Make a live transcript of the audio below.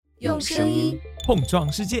用声音碰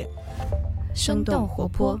撞世界，生动活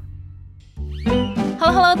泼。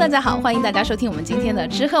Hello， 大家好，欢迎大家收听我们今天的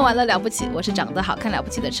吃喝玩乐了不起，我是长得好看了不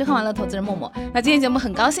起的吃喝玩乐投资人默默。那今天节目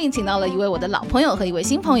很高兴请到了一位我的老朋友和一位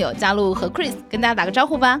新朋友嘉璐和 Chris， 跟大家打个招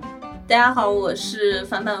呼吧。大家好，我是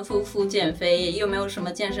反反复复减肥又没有什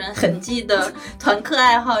么健身痕迹的团课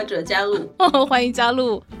爱好者嘉璐。欢迎嘉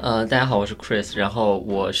璐。大家好，我是 Chris， 然后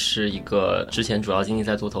我是一个之前主要精力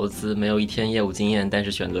在做投资，没有一天业务经验，但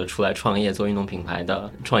是选择出来创业做运动品牌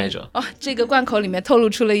的创业者。这个贯口里面透露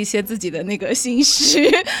出了一些自己的那个心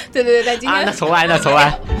虚。对，今天那重来。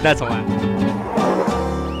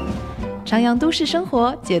徜徉都市生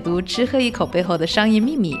活，解读吃喝一口背后的商业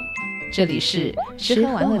秘密。这里是吃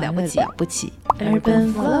喝玩乐了不起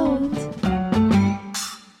Urban Float。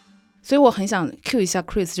 所以我很想 cue 一下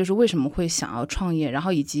Chris， 就是为什么会想要创业，然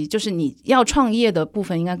后以及就是你要创业的部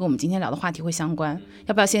分应该跟我们今天聊的话题会相关，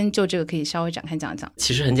要不要先就这个可以稍微展开讲一讲？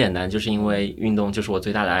其实很简单，就是因为运动就是我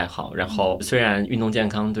最大的爱好，然后虽然运动健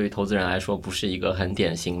康对于投资人来说不是一个很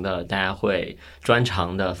典型的大家会专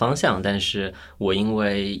长的方向，但是我因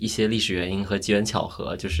为一些历史原因和机缘巧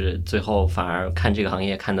合，就是最后反而看这个行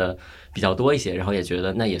业看的比较多一些，然后也觉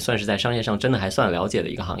得那也算是在商业上真的还算了解的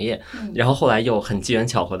一个行业，然后后来又很机缘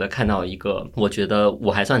巧合的看到一个我觉得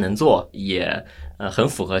我还算能做，也很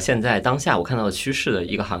符合现在当下我看到的趋势的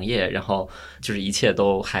一个行业，然后就是一切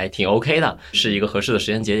都还挺 OK 的，是一个合适的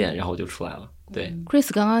时间节点，然后我就出来了。对 ，Chris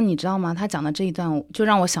刚刚你知道吗？他讲的这一段就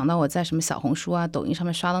让我想到我在什么小红书啊、抖音上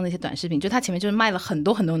面刷到那些短视频，就他前面就是卖了很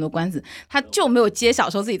多关子，他就没有揭晓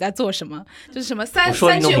说自己在做什么，就是什么三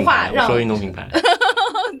句话让我说运动品牌。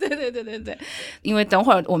对，因为等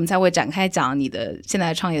会儿我们才会展开讲你的现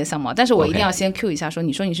在创业的项目，但是我一定要先 cue 一下说，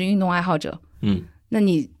你说你是运动爱好者，那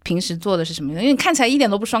你平时做的是什么？因为你看起来一点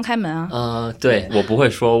都不双开门啊。对，我不会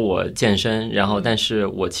说我健身，然后但是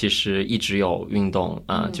我其实一直有运动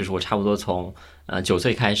就是我差不多从9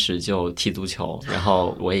岁开始就踢足球，然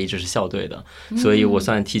后我也一直是校队的，所以我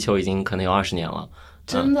算踢球已经可能有20年了。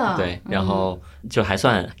真的？对，然后就还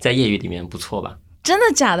算在业余里面不错吧。真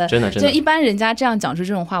的假的？真的。就一般人家这样讲出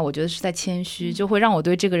这种话，我觉得是在谦虚，就会让我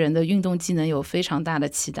对这个人的运动技能有非常大的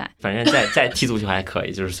期待。反正在踢足球还可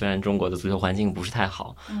以，就是虽然中国的足球环境不是太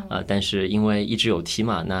好，但是因为一直有踢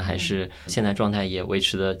嘛，那还是现在状态也维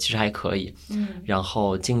持的其实还可以。然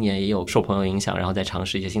后今年也有受朋友影响，然后再尝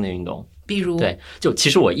试一些新的运动。比如对，就其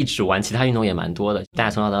实我一直玩其他运动也蛮多的，大家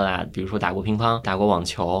从小到大，比如说打过乒乓、打过网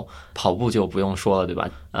球、跑步就不用说了，对吧？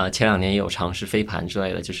前2年也有尝试飞盘之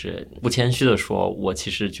类的，就是不谦虚的说，我其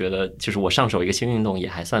实觉得就是我上手一个新运动也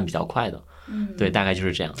还算比较快的。对，大概就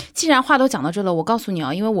是这样。既然话都讲到这了，我告诉你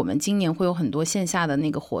因为我们今年会有很多线下的那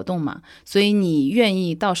个活动嘛，所以你愿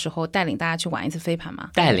意到时候带领大家去玩一次飞盘吗？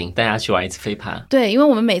带领大家去玩一次飞盘？对，因为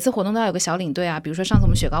我们每次活动都要有个小领队啊，比如说上次我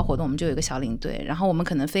们雪糕活动我们就有一个小领队，然后我们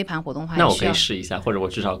可能飞盘活动的话，那我可以试一下，或者我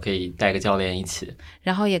至少可以带个教练一起，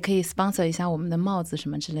然后也可以 sponsor 一下我们的帽子什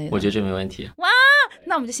么之类的。我觉得这没问题。哇，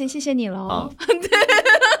那我们就先谢谢你了。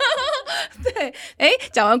对，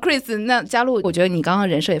讲完 Chris， 那嘉璐，我觉得你刚刚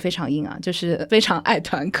人设也非常硬啊，就是非常爱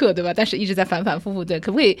团课，对吧？但是一直在反反复复，对，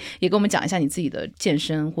可不可以也跟我们讲一下你自己的健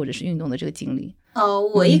身或者是运动的这个经历？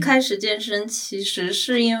我一开始健身其实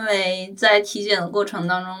是因为在体检的过程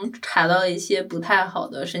当中查到了一些不太好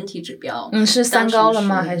的身体指标。是三高了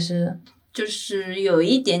吗？还是？就是有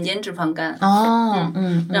一点点脂肪肝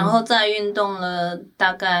然后在运动了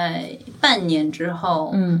大概半年之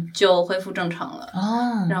后就恢复正常了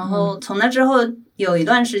然后从那之后有一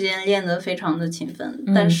段时间练得非常的勤奋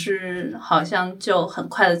但是好像就很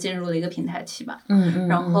快的进入了一个平台期吧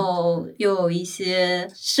然后又有一些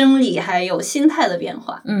生理还有心态的变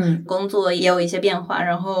化工作也有一些变化，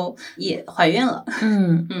然后也怀孕了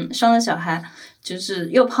生了小孩，就是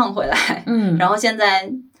又胖回来然后现在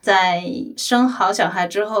生好小孩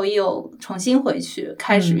之后又重新回去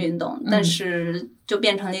开始运动但是就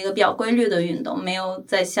变成了一个比较规律的运动，没有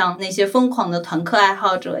再像那些疯狂的团课爱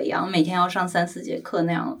好者一样每天要上3-4节课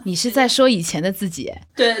那样了。你是在说以前的自己？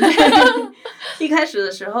对一开始的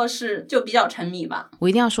时候是就比较沉迷吧。我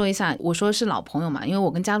一定要说一下，我说是老朋友嘛，因为我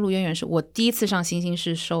跟嘉璐渊源是我第一次上星星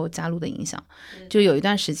是受嘉璐的影响，就有一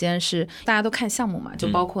段时间是大家都看项目嘛，就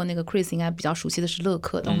包括那个 Chris 应该比较熟悉的是乐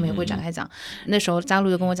课的，我们也会展开讲。那时候嘉璐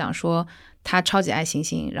就跟我讲说他超级爱星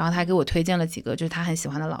星，然后他还给我推荐了几个就是他很喜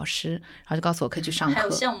欢的老师，然后就告诉我可以去上课。还有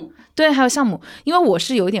项目？对，还有项目。因为我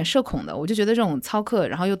是有一点社恐的，我就觉得这种操课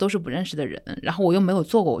然后又都是不认识的人，然后我又没有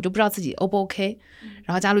做过，我就不知道自己 O 不 OK。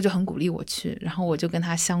然后嘉璐就很鼓励我去，然后我就跟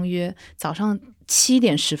他相约早上7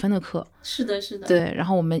点10分的课。是的是的，对，然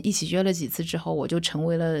后我们一起约了几次之后，我就成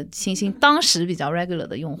为了星星当时比较 regular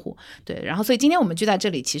的用户。对，然后所以今天我们聚在这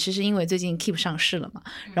里其实是因为最近 Keep 上市了嘛，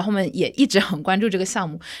然后我们也一直很关注这个项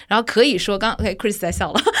目，然后可以说Chris 在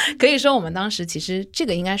笑了，可以说我们当时其实这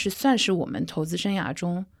个应该是算是我们投资生涯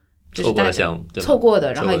中错过的项目，错过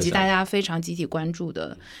的，然后以及大家非常集体关注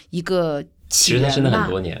的一个起源吧。其实它真的很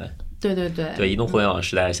多年，对，移动互联网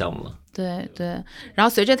时代的项目了。对，然后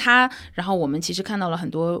随着它，然后我们其实看到了很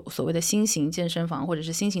多所谓的新型健身房，或者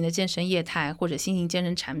是新型的健身业态，或者新型健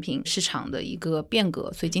身产品市场的一个变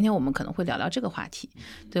革，所以今天我们可能会聊聊这个话题。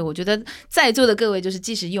对，我觉得在座的各位就是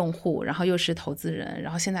既是用户，然后又是投资人，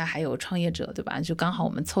然后现在还有创业者，对吧？就刚好我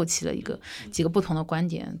们凑齐了几个不同的观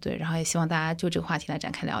点，对，然后也希望大家就这个话题来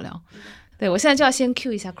展开聊聊。对，我现在就要先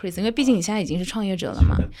cue 一下 Chris， 因为毕竟你现在已经是创业者了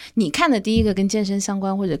嘛。你看的第一个跟健身相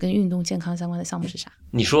关或者跟运动健康相关的项目是啥？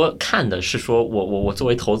你说看的是说我作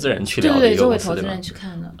为投资人去聊的一个公司，对，作为投资人去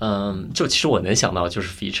看的。就其实我能想到就是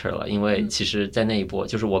feature 了，因为其实在那一波，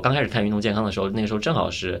就是我刚开始看运动健康的时候，那个时候正好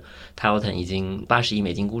是 Peloton 已经80亿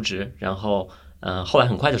美金估值，然后后来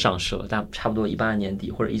很快就上市了，但差不多18年底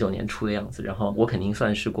或者19年初的样子。然后我肯定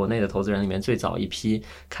算是国内的投资人里面最早一批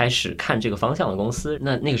开始看这个方向的公司。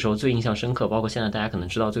那个时候最印象深刻，包括现在大家可能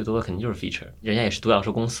知道最多的肯定就是 Feature， 人家也是独角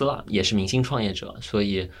兽公司了，也是明星创业者，所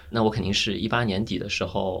以那我肯定是18年底的时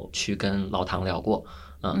候去跟老唐聊过。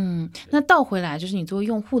那倒回来就是你作为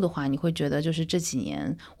用户的话，你会觉得就是这几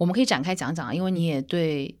年我们可以展开讲讲，因为你也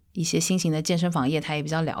对一些新型的健身房业态也比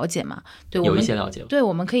较了解嘛。对，有一些了解。对，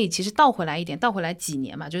我们可以其实倒回来一点，倒回来几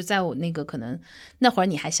年嘛，就是在我那个可能那会儿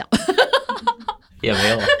你还小也没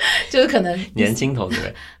有就是可能年轻投资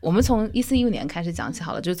人。我们从14-15年开始讲起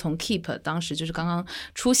好了，就是从 Keep 当时就是刚刚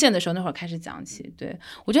出现的时候那会儿开始讲起。对，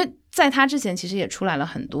我觉得在它之前其实也出来了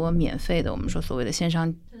很多免费的我们说所谓的线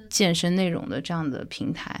上健身内容的这样的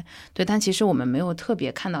平台。对，但其实我们没有特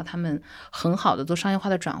别看到他们很好的做商业化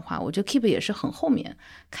的转化。我觉得 Keep 也是很后面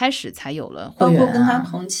开始才有了会员包括跟他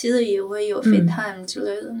同期的也会有 FitTime 之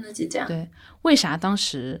类的那几家。对，为啥当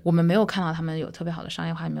时我们没有看到他们有特别好的商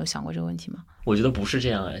业化？你没有想过这个问题吗？我觉得不是这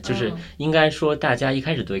样，就是应该说大家一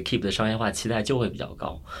开始对 Keep 的商业化期待就会比较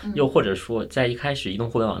高，又或者说在一开始移动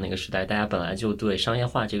互联网那个时代，大家本来就对商业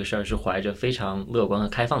化这个事儿是怀着非常乐观和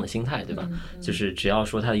开放的心态，对吧？就是只要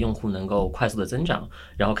说它的用户能够快速的增长，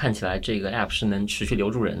然后看起来这个 app 是能持续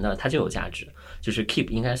留住人的，它就有价值。就是 Keep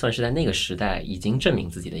应该算是在那个时代已经证明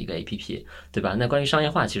自己的一个 app， 对吧？那关于商业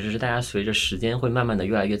化其实是大家随着时间会慢慢的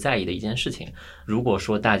越来越在意的一件事情。如果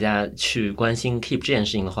说大家去关心 Keep 这件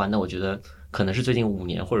事情的话，那我觉得可能是最近5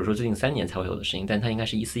年或者说最近3年才会有的事情，但它应该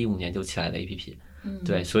是14-15年就起来的 app。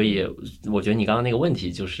对，所以我觉得你刚刚那个问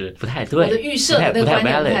题就是不太对，我的预设的那个观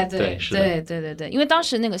点不太对，是的，对，因为当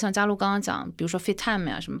时那个像佳璐刚刚讲，比如说 FitTime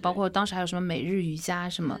呀什么，包括当时还有什么每日瑜伽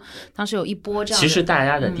什么，当时有一波这样的。其实大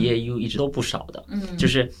家的 DAU 一直都不少的，就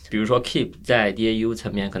是比如说 Keep 在 DAU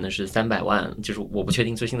层面可能是300万，就是我不确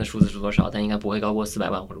定最新的数字是多少，但应该不会高过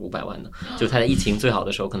400万或者500万的。就它在疫情最好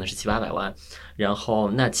的时候可能是700-800万，然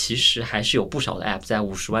后那其实还是有不少的 App 在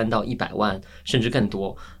50万到100万甚至更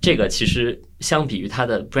多。这个其实相比于它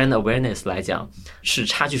的 brand awareness 来讲是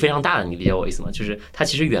差距非常大的，你理解我意思吗？就是它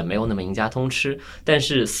其实远没有那么赢家通吃，但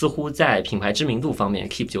是似乎在品牌知名度方面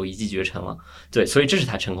Keep 就一骑绝尘了。对，所以这是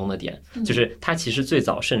它成功的点，就是它其实最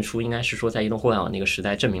早胜出应该是说在移动互联网那个时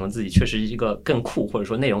代证明了自己确实是一个更酷或者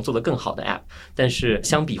说内容做得更好的 app， 但是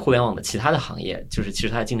相比互联网的其他的行业，就是其实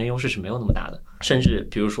它的竞争优势是没有那么大的。甚至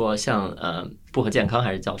比如说像薄荷健康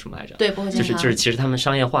还是叫什么来着？对，薄荷健康就是其实他们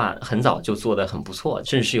商业化很早就做得很不错，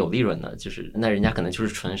甚至是有利润的。就是那人家可能就是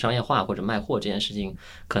纯商业化或者卖货这件事情，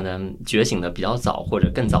可能觉醒的比较早，或者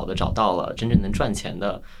更早的找到了真正能赚钱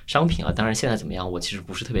的商品啊。当然现在怎么样，我其实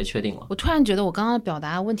不是特别确定了。我突然觉得我刚刚表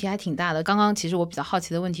达问题还挺大的。刚刚其实我比较好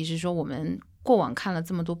奇的问题是说，我们过往看了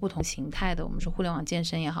这么多不同形态的，我们说互联网健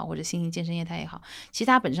身也好，或者新型健身业态也好，其实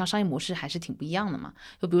它本质上商业模式还是挺不一样的嘛。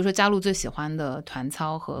就比如说佳璐最喜欢的团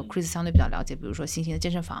操和 Chris 相对比较了解，比如说新型的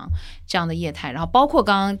健身房这样的业态，然后包括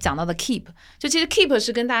刚刚讲到的 Keep， 就其实 Keep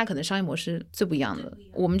是跟大家可能商业模式最不一样的。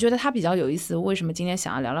我们觉得它比较有意思，为什么今天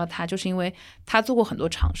想要聊聊它，就是因为它做过很多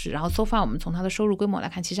尝试，然后 so far 我们从它的收入规模来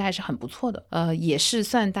看，其实还是很不错的。也是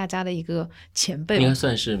算大家的一个前辈，应该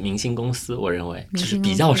算是明星公司，我认为就是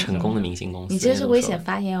比较成功的明星公司。你这是危险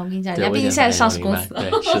发言，我跟你讲，人家毕竟对现在上市公司。对，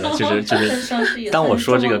是的，就是当我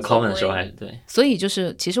说这个 comment 的时候还是对。所以就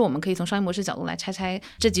是其实我们可以从商业模式角度来拆拆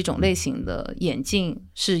这几种类型的眼镜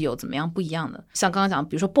是有怎么样不一样的。像刚刚讲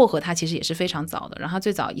比如说薄荷它其实也是非常早的，然后它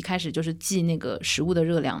最早一开始就是记那个食物的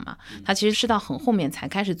热量嘛，它其实是到很后面才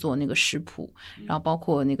开始做那个食谱，然后包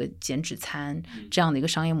括那个减脂餐这样的一个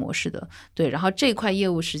商业模式的。对，然后这块业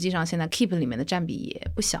务实际上现在 Keep 里面的占比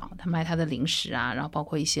也不小，它卖它的零食啊，然后包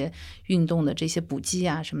括一些运动的这些补剂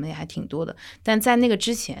啊什么的也还挺多的。但在那个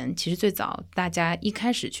之前，其实最早大家一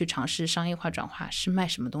开始去尝试商业化转化是卖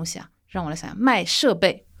什么东西啊？让我来想想，卖设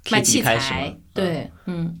备、卖器材。对，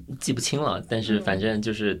记不清了，但是反正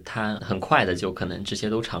就是它很快的就可能这些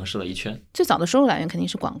都尝试了一圈。最早的收入来源肯定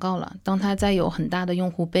是广告了，当它在有很大的用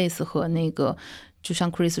户 base 和那个就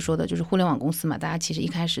像 Chris 说的，就是互联网公司嘛，大家其实一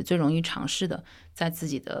开始最容易尝试的在自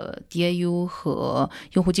己的 DAU 和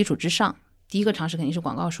用户基础之上，第一个尝试肯定是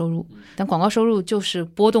广告收入，但广告收入就是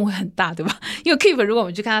波动会很大，对吧？因为 Keep 如果我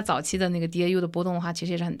们去看它早期的那个 DAU 的波动的话，其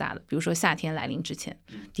实也是很大的。比如说夏天来临之前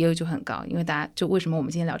DAU 就很高，因为大家就为什么我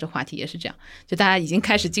们今天聊这个话题也是这样，就大家已经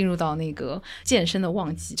开始进入到那个健身的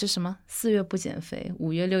旺季，这什么4月不减肥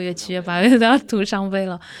，5月6月7月8月都要徒伤悲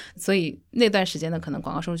了，所以那段时间呢可能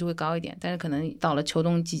广告收入就会高一点，但是可能到了秋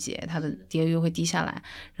冬季节它的 DAU 会低下来，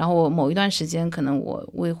然后我某一段时间可能我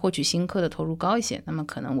为获取新客的投入高一些，那么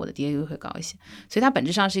可能我的 DAU 会高一些，所以它本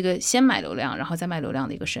质上是一个先买流量然后再卖流量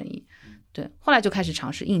的一个生意。对，后来就开始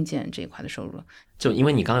尝试硬件这一块的收入了。就因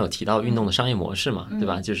为你刚刚有提到运动的商业模式嘛，对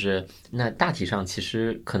吧？就是那大体上其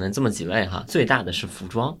实可能这么几类哈，最大的是服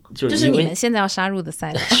装，就是你们现在要杀入的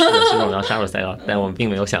赛道。是的，是我们要杀入赛道，但我们并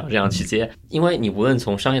没有想这样去接，因为你无论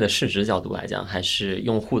从商业的市值角度来讲，还是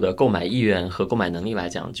用户的购买意愿和购买能力来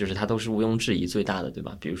讲，就是它都是毋庸置疑最大的，对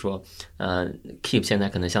吧？比如说Keep 现在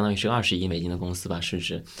可能相当于是个20亿美金的公司吧，市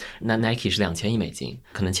值，那 Nike 是2000亿美金，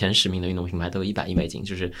可能前10名的运动品牌都有100亿美金，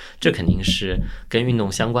就是这肯定是跟运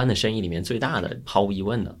动相关的生意里面最大的，毫无疑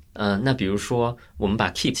问的。那比如说我们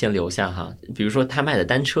把 Keep 先留下哈，比如说他卖的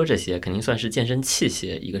单车这些肯定算是健身器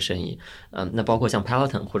械一个生意，那包括像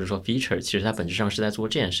Peloton 或者说 Feature， 其实它本质上是在做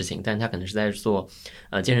这件事情，但是它可能是在做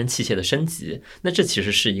健身器械的升级，那这其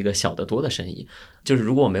实是一个小得多的生意。就是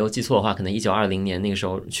如果我没有记错的话，可能1920年那个时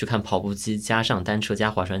候去看跑步机加上单车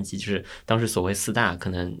加划船机，就是当时所谓4大，可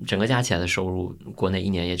能整个加起来的收入国内一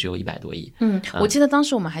年也只有100多亿。我记得当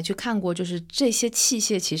时我们还去看过，就是这些器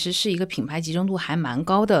械其实是一个品牌集中度还蛮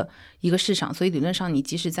高的一个市场，所以理论上你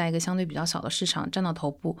即使在一个相对比较小的市场占到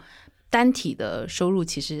头部，单体的收入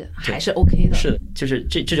其实还是 OK 的。是，就是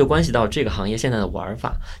这就关系到这个行业现在的玩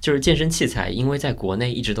法，就是健身器材因为在国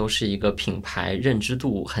内一直都是一个品牌认知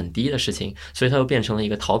度很低的事情，所以它又变成了一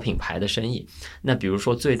个淘品牌的生意。那比如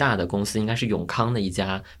说最大的公司应该是永康的一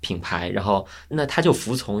家品牌，然后那它就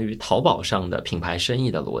服从于淘宝上的品牌生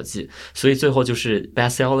意的逻辑，所以最后就是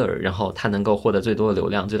best seller， 然后它能够获得最多的流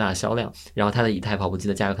量最大的销量，然后它的一台跑步机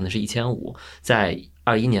的价格可能是1500，在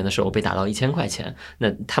21年的时候被打到1000块钱，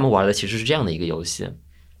那他们玩的其实是这样的一个游戏。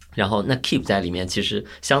然后那 Keep 在里面其实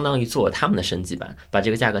相当于做了他们的升级版，把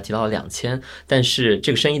这个价格提到了2000，但是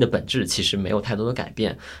这个生意的本质其实没有太多的改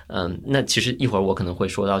变。那其实一会儿我可能会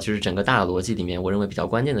说到，就是整个大的逻辑里面，我认为比较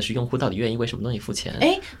关键的是用户到底愿意为什么东西付钱。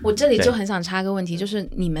我这里就很想插个问题，就是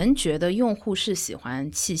你们觉得用户是喜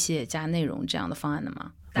欢器械加内容这样的方案的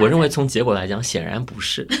吗？我认为从结果来讲显然不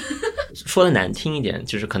是。说的难听一点，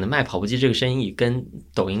就是可能卖跑步机这个生意跟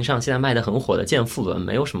抖音上现在卖的很火的健腹轮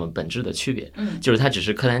没有什么本质的区别，就是它只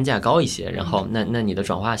是客单价高一些，然后那你的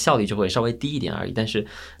转化效率就会稍微低一点而已。但是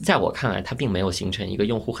在我看来，它并没有形成一个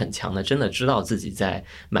用户很强的真的知道自己在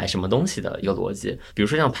买什么东西的一个逻辑。比如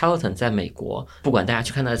说像 Peloton 在美国，不管大家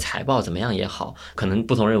去看它的财报怎么样也好，可能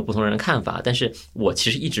不同人有不同人的看法，但是我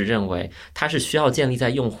其实一直认为它是需要建立在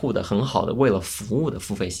用户的很好的为了服务的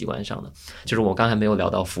付费习惯上的。就是我刚才没有聊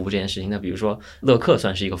到服务这件事情，那比如说乐客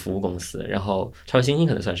算是一个服务公司，然后超级星星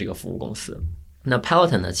可能算是一个服务公司。那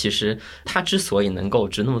Peloton 呢，其实它之所以能够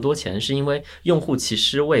值那么多钱，是因为用户其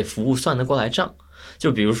实为服务算得过来账。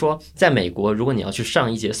就比如说在美国，如果你要去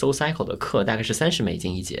上一节 SoulCycle 的课，大概是$30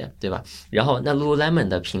一节，对吧？然后那 Lululemon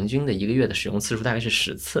的平均的一个月的使用次数大概是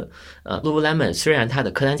10次。Lululemon 虽然它的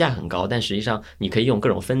客单价很高，但实际上你可以用各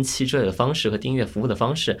种分期之类的方式和订阅服务的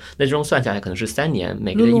方式，那这种算下来可能是3年，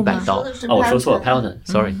每个月$100。我说错了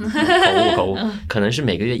 ，Peloton，sorry， 口误，可能是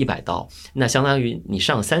每个月$100。那相当于你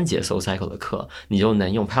上3节 SoulCycle 的课，你就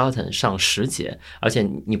能用 Peloton 上10节，而且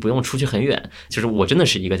你不用出去很远。就是我真的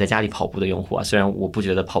是一个在家里跑步的用户啊，虽然我不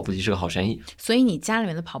觉得跑步机是个好生意。所以你家里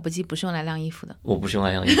面的跑步机不是用来晾衣服的？我不是用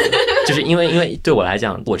来晾衣服的，就是因为对我来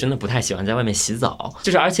讲，我真的不太喜欢在外面洗澡，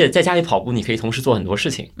就是而且在家里跑步，你可以同时做很多事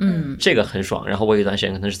情，这个很爽。然后我有一段时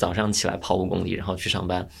间可能是早上起来跑5公里，然后去上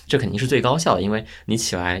班，这肯定是最高效的，因为你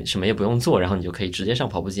起来什么也不用做，然后你就可以直接上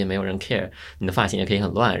跑步机，没有人 care， 你的发型也可以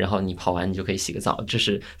很乱，然后你跑完你就可以洗个澡，这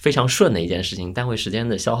是非常顺的一件事情，单位时间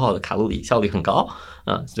的消耗的卡路里效率很高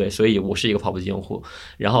对，所以我是一个跑步机用户。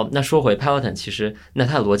然后那说回 Peloton， 其实那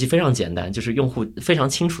它的逻辑非常简单，就是用户非常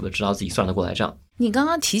清楚的知道自己算得过来账。你刚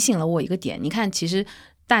刚提醒了我一个点，你看其实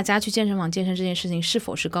大家去健身房健身这件事情是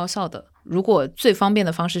否是高效的，如果最方便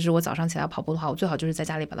的方式是我早上起来跑步的话，我最好就是在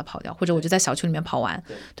家里把它跑掉，或者我就在小区里面跑完，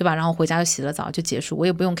 对吧？然后回家就洗了澡就结束，我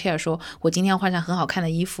也不用 care 说我今天要换上很好看的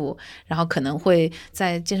衣服，然后可能会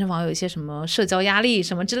在健身房有一些什么社交压力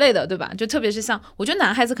什么之类的，对吧？就特别是像我觉得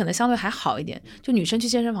男孩子可能相对还好一点，就女生去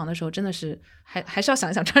健身房的时候真的是还是要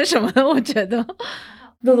想一想穿什么的，我觉得。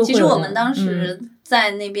其实我们当时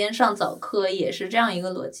在那边上早课也是这样一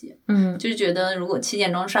个逻辑，就是觉得如果7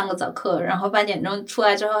点钟上个早课，然后8点钟出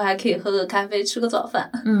来之后还可以喝个咖啡吃个早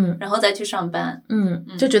饭，然后再去上班，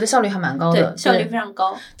就觉得效率还蛮高的，对，效率非常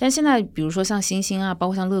高。但现在比如说像星星啊，包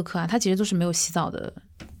括像乐客啊，它其实都是没有洗澡的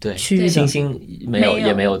区域的。星星没有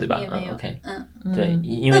也没有对吧？OK，对，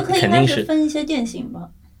因为乐客应该是分一些店型吧。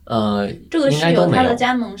这个是由他的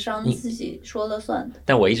加盟商自己说了算的。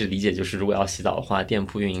但我一直理解就是，如果要洗澡的话，店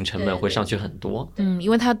铺运营成本会上去很多。因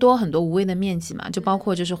为它多很多无谓的面积嘛，就包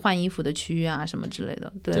括就是换衣服的区域啊什么之类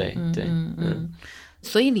的。对，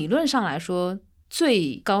所以理论上来说，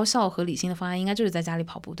最高效和理性的方案应该就是在家里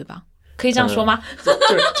跑步，对吧？可以这样说吗？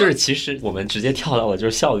就是其实我们直接跳到了就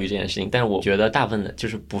是效率这件事情，但是我觉得大部分的就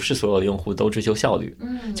是不是所有的用户都追求效率，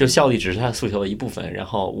就效率只是他的诉求的一部分。然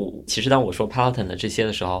后其实当我说 Peloton 的这些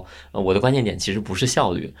的时候，我的关键点其实不是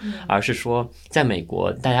效率，而是说在美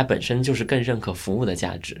国大家本身就是更认可服务的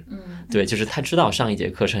价值，对，就是他知道上一节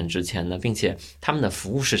课是很值钱的，并且他们的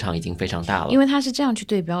服务市场已经非常大了。因为他是这样去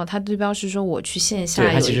对标，他对标是说我去线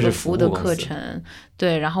下有一个服务的课程，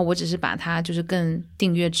对，然后我只是把它就是更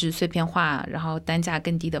订阅制碎片化，然后单价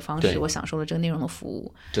更低的方式，我享受了这个内容的服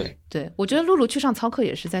务。对，我觉得露露去上操课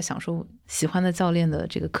也是在享受喜欢的教练的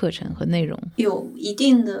这个课程和内容，有一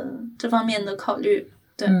定的这方面的考虑。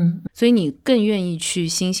对，所以你更愿意去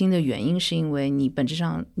星星的原因是因为你本质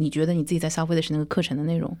上你觉得你自己在消费的是那个课程的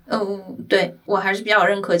内容。对，我还是比较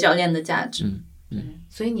认可教练的价值。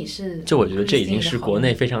所以你是，就我觉得这已经是国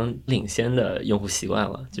内非常领先的用户习惯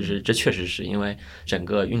了，就是这确实是因为整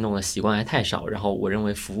个运动的习惯还太少，然后我认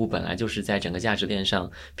为服务本来就是在整个价值链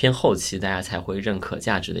上偏后期大家才会认可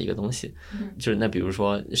价值的一个东西。就是那比如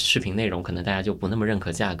说视频内容可能大家就不那么认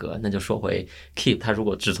可价格，那就说回 Keep 他如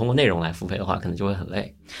果只通过内容来付费的话可能就会很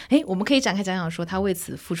累。我们可以展开讲讲说他为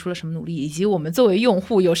此付出了什么努力，以及我们作为用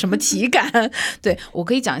户有什么体感。对，我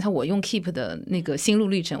可以讲一下我用 Keep 的那个心路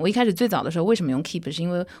历程。我一开始最早的时候为什么用 Keep， 是因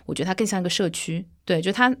为我觉得它更像一个社区。对，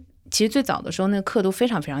就它其实最早的时候那个课都非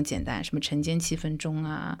常非常简单，什么晨间7分钟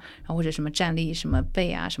啊，然后或者什么站立什么背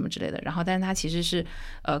啊什么之类的，然后但是它其实是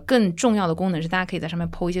更重要的功能是大家可以在上面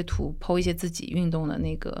po 一些图， po 一些自己运动的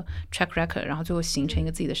那个 track record， 然后最后形成一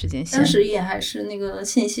个自己的时间线。当时也还是那个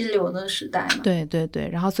信息流的时代嘛。对，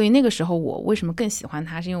然后所以那个时候我为什么更喜欢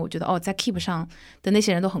它，是因为我觉得在 Keep 上的那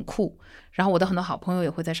些人都很酷，然后我的很多好朋友也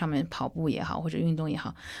会在上面跑步也好或者运动也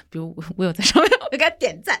好，比如我有在上面我就给他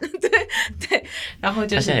点赞。对，然后就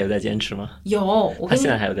是他现在有在坚持吗？有，他现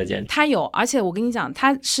在还有在坚持。他有，而且我跟你讲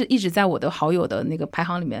他是一直在我的好友的那个排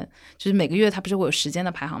行里面，就是每个月他不是会有时间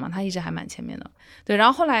的排行嘛，他一直还蛮前面的。对，然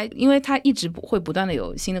后后来因为他一直会不断的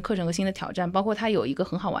有新的课程和新的挑战，包括他有一个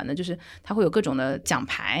很好玩的就是他会有各种的奖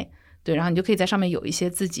牌，对，然后你就可以在上面有一些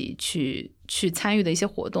自己去参与的一些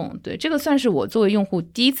活动。对，这个算是我作为用户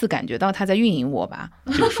第一次感觉到他在运营我吧。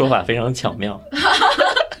这个说法非常巧妙。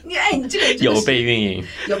你这个有被运营，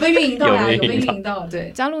有被运营到啊，有被运营到。对，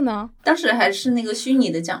嘉璐呢？当时还是那个虚拟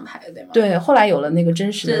的奖牌，对吗？对，后来有了那个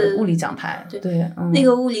真实的物理奖牌。对，那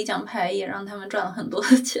个物理奖牌也让他们赚了很多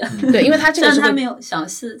的钱。对，因为他这个是但他没有详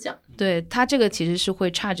细的讲。对，他这个其实是会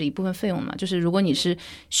charge一部分费用嘛，就是如果你是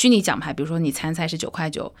虚拟奖牌，比如说你参赛是9.9块，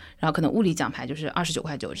然后可能物理奖牌就是29.9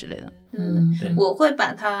块之类的。我会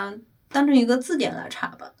把它当成一个字典来查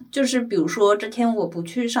吧，就是比如说这天我不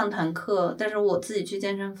去上堂课，但是我自己去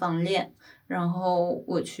健身房练，然后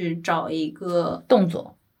我去找一个动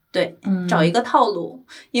作，对，找一个套路，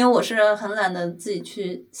因为我是很懒得自己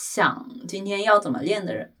去想今天要怎么练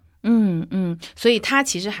的人。所以他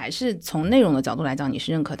其实还是从内容的角度来讲，你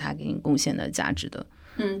是认可他给你贡献的价值的。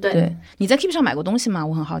对，你在 Keep 上买过东西吗？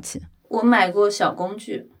我很好奇。我买过小工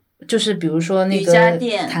具，就是比如说那个瑜伽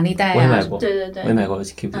垫、弹力带啊。我也买过，对，我也买过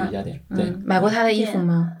Keep 的瑜伽垫。对，买过他的衣服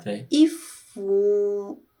吗？对，衣服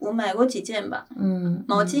服我买过几件吧，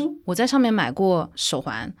毛巾，我在上面买过手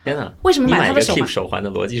环。天哪，为什么买他的手环？你买一个 Keep 手环的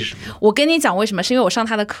逻辑是什么？我跟你讲为什么，是因为我上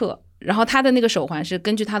他的课，然后他的那个手环是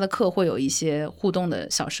根据他的课会有一些互动的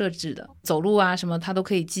小设置的，走路啊什么他都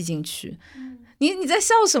可以记进去。你在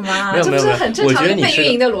笑什么啊？这不是很正常的被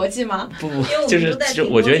运营的逻辑吗？不，就是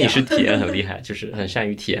我觉得你是体验很厉害，就是很善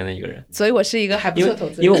于体验的一个人。所以我是一个还不错投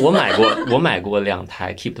资人。因为我买过2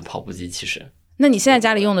台 Keep 的跑步机，其实。那你现在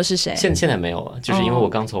家里用的是谁？现在没有了，就是因为我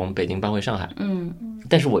刚从北京搬回上海。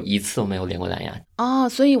但是我一次都没有连过蓝牙。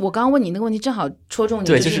所以我刚刚问你那个问题正好戳中你。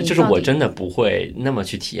对，就是我真的不会那么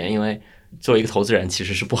去体验，因为作为一个投资人其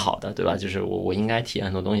实是不好的，对吧？就是我应该体验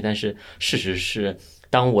很多东西，但是事实是，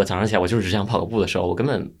当我早上起来我就是只想跑个步的时候，我根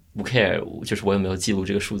本不 care， 就是我有没有记录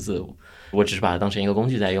这个数字，我只是把它当成一个工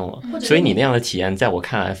具在用了。所以你那样的体验，在我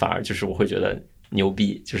看来反而就是我会觉得牛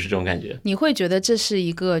逼，就是这种感觉。你会觉得这是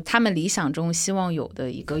一个他们理想中希望有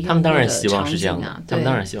的一个用户的场景啊？他们当然希望是这样的，他们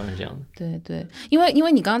当然希望是这样的。对对，因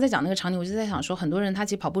为你刚刚在讲那个场景，我就在想说，很多人他其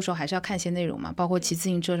实跑步时候还是要看一些内容嘛，包括骑自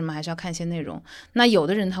行车什么还是要看一些内容。那有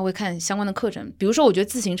的人他会看相关的课程，比如说我觉得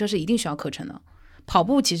自行车是一定需要课程的。跑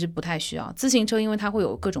步其实不太需要，自行车因为它会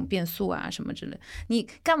有各种变速啊什么之类。你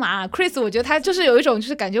干嘛啊 Chris？ 我觉得他就是有一种就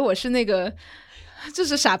是感觉我是那个就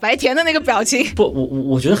是傻白甜的那个表情。不，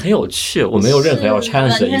我觉得很有趣，我没有任何要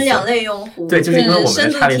challenge 的意思。完全两类用户，对，就是因为我们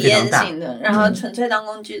的差别非常大。深度体验型的，然后纯粹当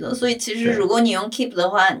工具的。所以其实如果你用 Keep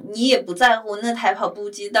的话，你也不在乎那台跑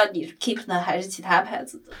步机到底是 Keep 的还是其他牌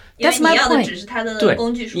子的，因为你要的只是它的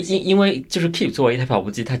工具属性。因为就是 Keep 作为一台跑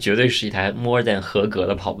步机，它绝对是一台 more than 合格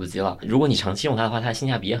的跑步机了。如果你长期用它的话，它的性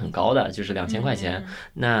价比也很高的，就是2000块钱，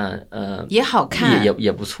那也好看，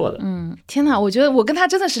也不错的。天哪，我觉得我跟他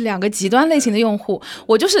真的是两个极端类型的用户。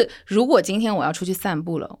我就是如果今天我要出去散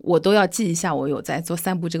步了，我都要记一下我有在做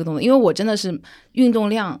散步这个动作，因为我真的是运动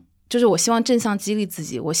量，就是我希望正向激励自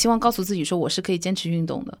己，我希望告诉自己说我是可以坚持运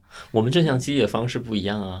动的。我们正向激励的方式不一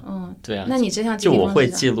样啊。对啊。那你正向激励就我会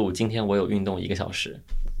记录今天我有运动1个小时。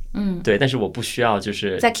对，但是我不需要就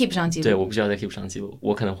是在 Keep 上记录。对，我不需要在 Keep 上记录，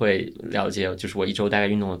我可能会了解就是我1周大概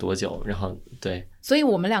运动了多久，然后对。所以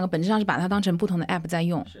我们两个本质上是把它当成不同的 app 在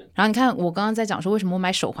用。然后你看我刚刚在讲说为什么我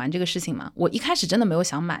买手环这个事情嘛，我一开始真的没有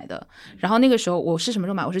想买的。然后那个时候我是什么时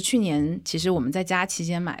候买？我是去年其实我们在家期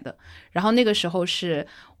间买的。然后那个时候是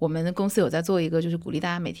我们的公司有在做一个就是鼓励大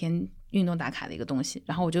家每天运动打卡的一个东西，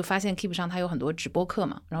然后我就发现 Keep 上它有很多直播课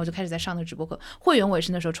嘛，然后就开始在上那个直播课，会员我也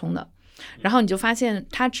是那时候充的。然后你就发现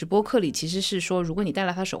它直播课里其实是说，如果你带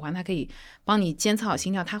了它手环，它可以帮你监测好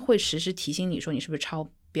心跳，它会实时提醒你说你是不是超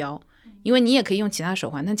标，因为你也可以用其他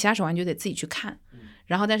手环，但其他手环就得自己去看。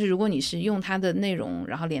然后但是如果你是用它的内容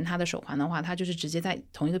然后连它的手环的话，它就是直接在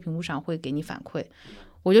同一个屏幕上会给你反馈。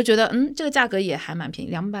我就觉得这个价格也还蛮便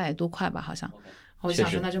宜，200多块吧好像。我就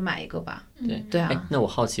想说那就买一个吧。对啊。那我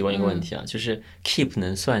好奇问一个问题啊，就是 Keep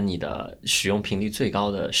能算你的使用频率最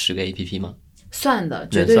高的10个 APP 吗？算的，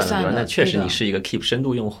绝对算的。那确实你是一个 Keep 深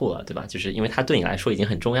度用户了，对吧？就是因为它对你来说已经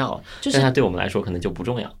很重要了，但它对我们来说可能就不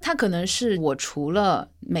重要。它可能是我除了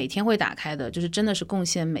每天会打开的，就是真的是贡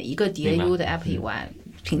献每一个 DAU 的 app 以外，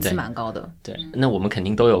频次蛮高的。对，那我们肯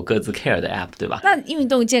定都有各自 care 的 app， 对吧？那运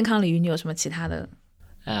动健康领域你有什么其他的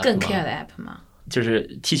更 care 的 app 吗？就是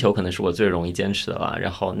踢球可能是我最容易坚持的了，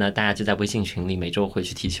然后那大家就在微信群里每周会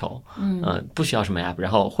去踢球，不需要什么 app，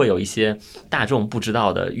 然后会有一些大众不知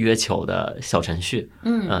道的约球的小程序，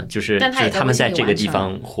就是他们在这个地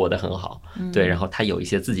方活得很好，对，然后他有一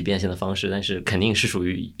些自己变现的方式，但是肯定是属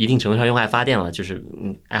于一定程度上用爱发电了，就是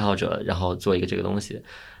爱好者然后做一个这个东西，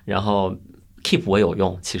然后Keep 我有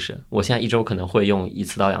用，其实我现在1周可能会用1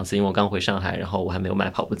次到2次，因为我刚回上海，然后我还没有买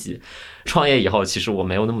跑步机。创业以后，其实我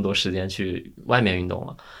没有那么多时间去外面运动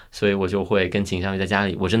了，所以我就会更倾向于在家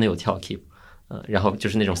里。我真的有跳 Keep，然后就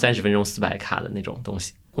是那种30分钟400卡的那种东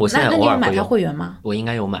西。我现在偶尔会用。那你有买它会员吗？我应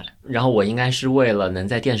该有买，然后我应该是为了能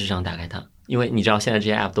在电视上打开它。因为你知道现在这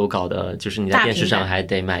些 app 都搞的就是你在电视上还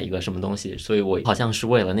得买一个什么东西，所以我好像是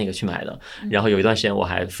为了那个去买的。然后有一段时间我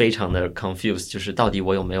还非常的 confused， 就是到底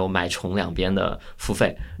我有没有买重两边的付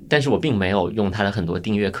费，但是我并没有用它的很多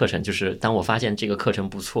订阅课程，就是当我发现这个课程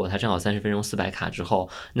不错，它正好30分钟400卡之后，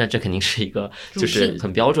那这肯定是一个就是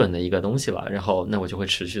很标准的一个东西了，然后那我就会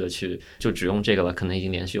持续的去就只用这个了，可能已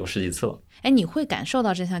经连续有10几次了。你会感受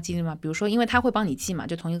到正向激励吗？比如说因为他会帮你记嘛，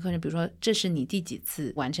就同一个课程，比如说这是你第几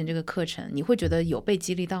次完成这个课程，你会觉得有被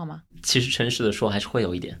激励到吗？其实诚实的说还是会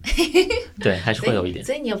有一点对，还是会有一点。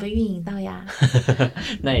所以你有被运营到呀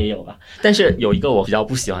那也有吧。但是有一个我比较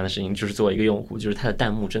不喜欢的事情，就是作为一个用户，就是他的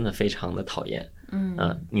弹幕真的非常的讨厌。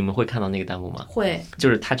你们会看到那个弹幕吗？会，就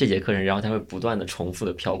是他这节课程，然后他会不断的重复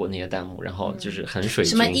的飘过那些弹幕，然后就是很水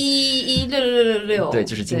军，什么1116666，对，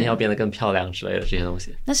就是今天要变得更漂亮之类的这些东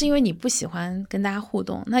西。那是因为你不喜欢跟大家互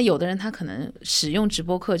动。那有的人他可能使用直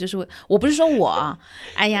播课就是我不是说我啊，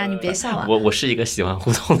哎呀你别笑了，我是一个喜欢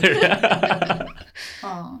互动的人。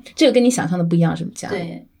这个跟你想象的不一样，是不是这样？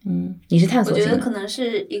对，你是探索性的。我觉得可能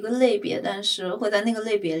是一个类别，但是会在那个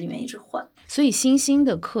类别里面一直换。所以新兴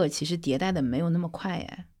的课其实迭代的没有那么快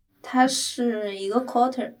哎。它是一个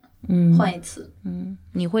quarter，换一次。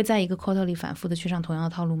你会在一个 quarter 里反复的去上同样的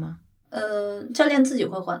套路吗？教练自己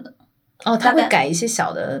会换的。他会改一些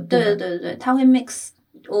小的部分。对，他会 mix。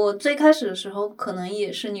我最开始的时候可能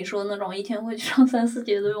也是你说那种一天会去上3-4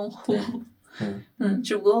节的用户。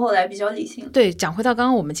只不过后来比较理性。对，讲回到刚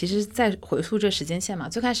刚我们其实在回溯这时间线嘛，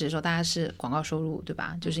最开始的时候大家是广告收入，对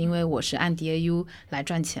吧？就是因为我是按 DAU 来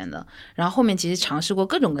赚钱的，然后后面其实尝试过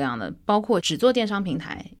各种各样的，包括只做电商平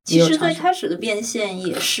台。其实最开始的变现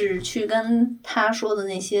也是去跟他说的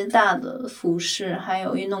那些大的服饰还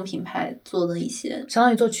有运动品牌做的一些，相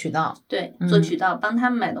当于做渠道。对，做渠道帮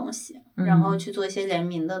他们买东西，然后去做一些联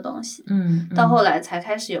名的东西。到后来才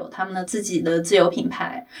开始有他们的自己的自有品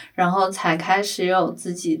牌，然后才开始有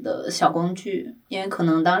自己的小工具，因为可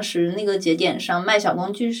能当时那个节点上卖小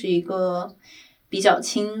工具是一个比较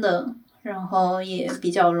轻的，然后也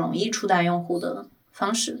比较容易触达用户的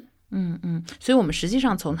方式。所以我们实际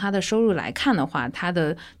上从他的收入来看的话，他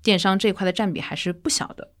的电商这一块的占比还是不小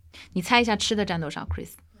的。你猜一下吃的占多少 Chris？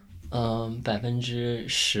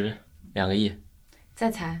 10%，2个亿。再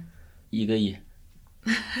猜1个亿。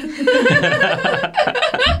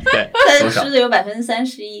对，但吃的有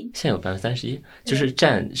31%，现在有31%，就是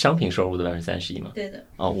占商品收入的31%嘛？对的。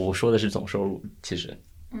我说的是总收入，其实，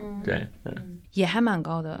对，也还蛮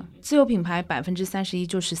高的。自有品牌31%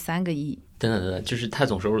就是3个亿。等，就是它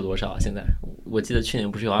总收入多少啊？现在我记得去年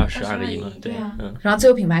不是有22个亿吗？对，然后自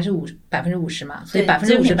有品牌是50%嘛，所以50%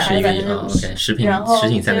是1个亿啊。OK，食品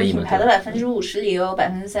3个亿嘛。品牌的50%里有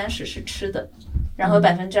30%是吃的，然后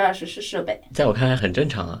20%是设备。在我看来很正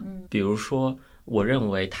常啊。比如说，我认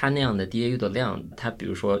为他那样的 DAU 的量，他比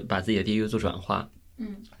如说把自己的 DAU 做转化。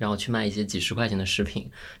然后去卖一些几十块钱的食品，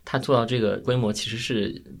他做到这个规模其实是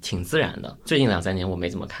挺自然的。最近2-3年我没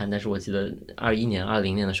怎么看，但是我记得21年、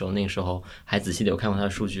20年的时候，那个时候还仔细的有看过他的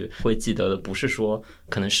数据，会记得的不是说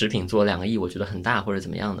可能食品做2个亿，我觉得很大或者怎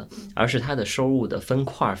么样的，而是他的收入的分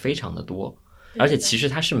块非常的多，而且其实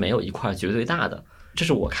他是没有一块绝对大的。这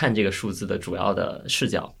是我看这个数字的主要的视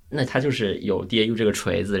角。那他就是有 DAU 这个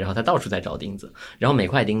锤子，然后他到处在找钉子，然后每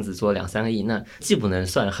块钉子做2-3个亿，那既不能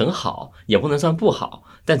算很好，也不能算不好，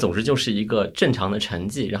但总之就是一个正常的成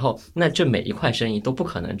绩。然后那这每一块生意都不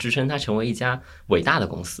可能支撑他成为一家伟大的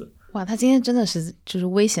公司。哇，他今天真的是就是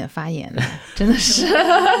危险发言，真的是。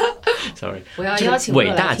Sorry， 我要邀请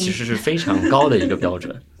伟大其实是非常高的一个标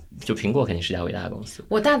准。就苹果肯定是家伟大的公司。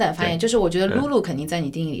我大胆发言，就是我觉得 Lulu 肯定在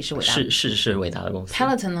你定义里是伟大的，是伟大的公司。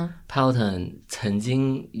Peloton 呢 ？Peloton 曾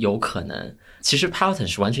经有可能，其实 Peloton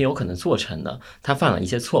是完全有可能做成的，他犯了一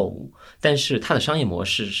些错误，但是他的商业模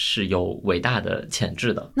式是有伟大的潜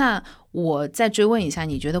质的。那我再追问一下，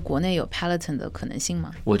你觉得国内有 Peloton 的可能性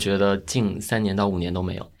吗？我觉得近3年到5年都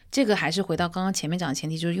没有。这个还是回到刚刚前面讲的前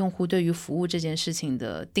提，就是用户对于服务这件事情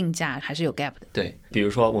的定价还是有 gap 的。对，比如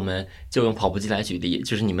说我们就用跑步机来举例，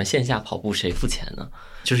就是你们线下跑步谁付钱呢？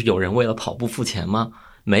就是有人为了跑步付钱吗？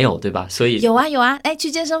没有，对吧？所以有啊，哎，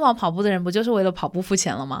去健身房跑步的人不就是为了跑步付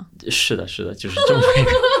钱了吗？是的，就是这么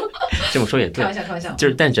这么说也对，开玩笑，就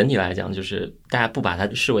是但整体来讲，就是大家不把它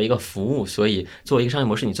视为一个服务，所以作为一个商业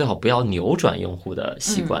模式，你最好不要扭转用户的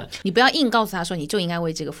习惯，你不要硬告诉他说你就应该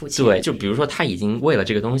为这个付钱。对，就比如说他已经为了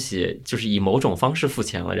这个东西，就是以某种方式付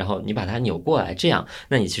钱了，然后你把它扭过来，这样，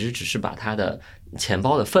那你其实只是把他的钱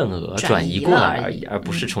包的份额转移过来而已，而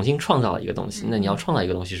不是重新创造一个东西。那你要创造一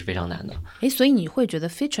个东西是非常难的。所以你会觉得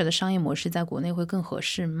Feature 的商业模式在国内会更合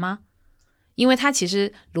适吗？因为它其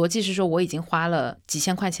实逻辑是说我已经花了几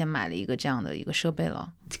千块钱买了一个这样的一个设备了。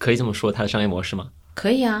可以这么说它的商业模式吗？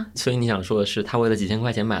可以啊。所以你想说的是他为了几千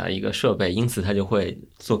块钱买了一个设备，因此他就会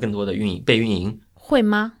做更多的被运营？会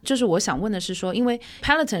吗？就是我想问的是说，因为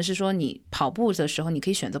Peloton 是说你跑步的时候你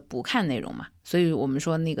可以选择不看内容嘛，所以我们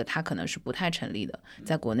说那个它可能是不太成立的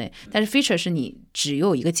在国内。但是 Feature 是你只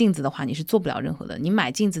有一个镜子的话，你是做不了任何的。你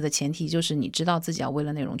买镜子的前提就是你知道自己要为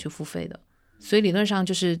了内容去付费的。所以理论上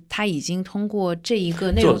就是他已经通过这一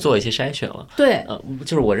个内容做一些筛选了。对，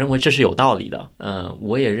就是我认为这是有道理的。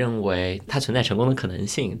我也认为它存在成功的可能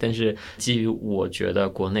性，但是基于我觉得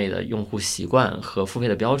国内的用户习惯和付费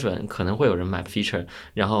的标准，可能会有人买 feature，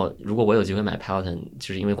 然后如果我有机会买 Peloton，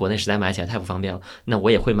 就是因为国内实在买起来太不方便了，那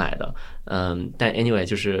我也会买的。但 anyway，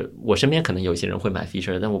 就是我身边可能有一些人会买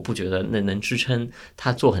feature， 但我不觉得那能支撑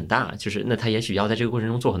他做很大，就是那他也许要在这个过程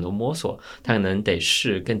中做很多摸索，他可能得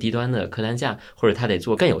试更低端的客单价，或者他得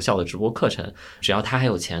做更有效的直播课程。只要他还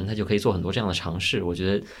有钱，他就可以做很多这样的尝试。我觉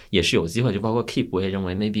得也是有机会，就包括 Keep， 我也认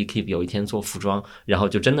为 maybe Keep 有一天做服装，然后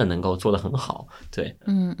就真的能够做得很好。对，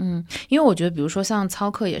因为我觉得比如说像操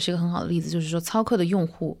课也是一个很好的例子，就是说操课的用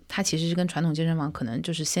户他其实是跟传统健身房可能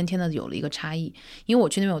就是先天的有了一个差异。因为我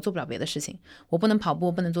去那边我做不了别的事情，我不能跑步，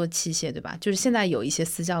我不能做器械，对吧？就是现在有一些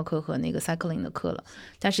私教课和那个 cycling 的课了，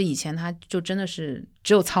但是以前他就真的是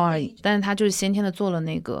只有操而已，但是他就是先天的做了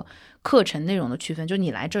那个课程内容的区分，就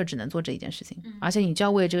你来这儿只能做这一件事情，而且你就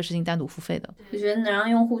要为这个事情单独付费的。我觉得能让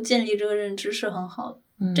用户建立这个认知是很好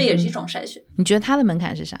的，这也是一种筛选。你觉得它的门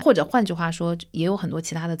槛是啥？或者换句话说，也有很多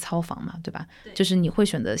其他的操房嘛，对吧？就是你会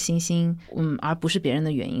选择星星，而不是别人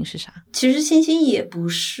的原因是啥？其实星星也不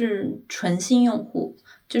是纯新用户，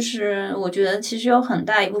就是我觉得其实有很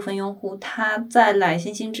大一部分用户他在来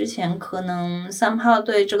星星之前，可能somehow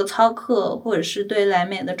对这个操课或者是对莱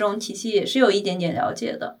美的这种体系也是有一点点了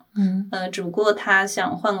解的，只不过他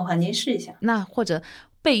想换个环境试一下。那或者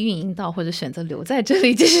被运营到或者选择留在这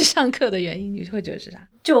里继续上课的原因，你会觉得是啥？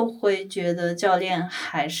就会觉得教练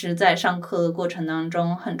还是在上课的过程当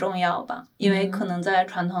中很重要吧，因为可能在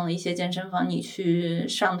传统的一些健身房你去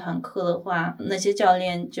上团课的话，那些教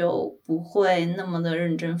练就不会那么的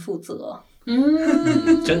认真负责。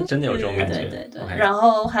真的有这种感觉。对。然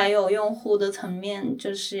后还有用户的层面，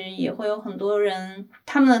就是也会有很多人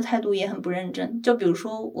他们的态度也很不认真。就比如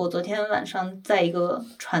说我昨天晚上在一个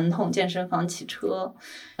传统健身房骑车，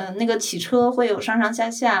那个骑车会有上上下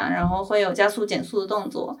下，然后会有加速减速的动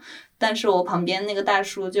作，但是我旁边那个大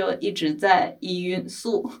叔就一直在以匀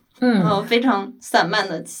速，然后非常散漫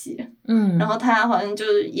的骑，然后他好像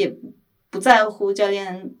就也不在乎教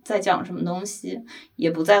练在讲什么东西，也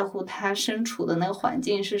不在乎他身处的那个环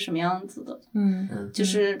境是什么样子的。就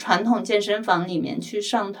是传统健身房里面去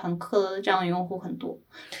上团课的这样的用户很多，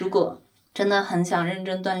如果真的很想认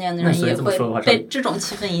真锻炼的人也会被这种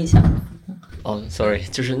气氛影响。sorry，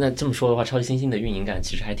 就是那这么说的话，超级星星的运营感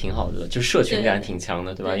其实还挺好的，就是社群感挺强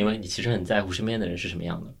的，对吧？因为你其实很在乎身边的人是什么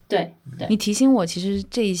样的。对，你提醒我，其实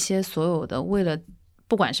这一些所有的为了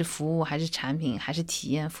不管是服务还是产品还是体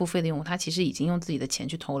验付费的用户，他其实已经用自己的钱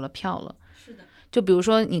去投了票了。是的。就比如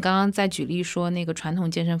说你刚刚在举例说那个传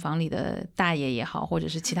统健身房里的大爷也好，或者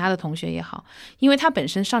是其他的同学也好，因为他本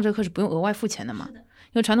身上这个课是不用额外付钱的嘛。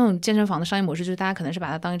因为传统健身房的商业模式就是大家可能是把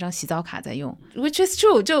它当一张洗澡卡在用 ，which is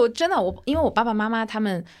true。就真的因为我爸爸妈妈他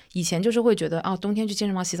们以前就是会觉得冬天去健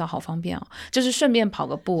身房洗澡好方便就是顺便跑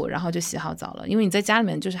个步，然后就洗好澡了。因为你在家里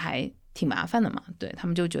面就是还挺麻烦的嘛，对，他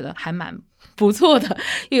们就觉得还蛮不错的，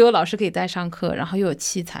又有老师可以带上课，然后又有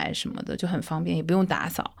器材什么的，就很方便，也不用打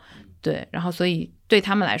扫。对，然后所以对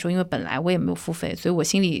他们来说，因为本来我也没有付费，所以我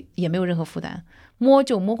心里也没有任何负担，摸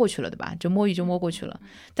就摸过去了，对吧？就摸鱼就摸过去了。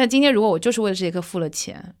但今天如果我就是为了这节课付了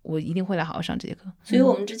钱，我一定会来好好上这节课。所以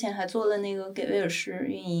我们之前还做了那个给威尔士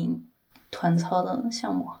运营团操的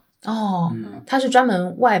项目。他是专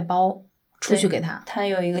门外包出去给他，他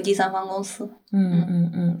有一个第三方公司。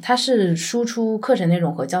他是输出课程内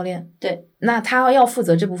容和教练。对，那他要负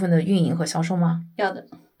责这部分的运营和销售吗？要的，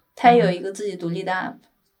他有一个自己独立的 app。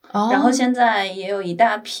然后现在也有一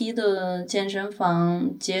大批的健身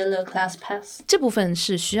房接了 Class Pass， 这部分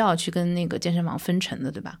是需要去跟那个健身房分成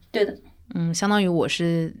的，对吧？对的。相当于我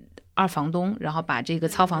是二房东，然后把这个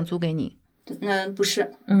操房租给你。不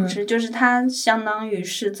是，就是他相当于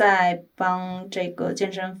是在帮这个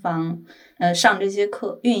健身房上这些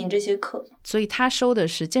课，运营这些课，所以他收的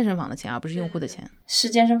是健身房的钱，而不是用户的钱。是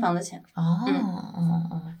健身房的钱。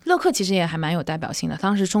乐课其实也还蛮有代表性的，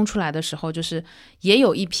当时冲出来的时候，就是也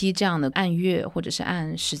有一批这样的按月或者是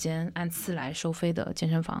按时间按次来收费的健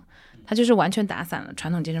身房，它就是完全打散了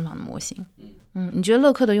传统健身房的模型。你觉得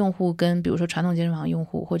乐课的用户跟比如说传统健身房用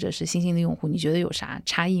户或者是新兴的用户，你觉得有啥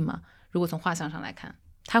差异吗？如果从画像上来看，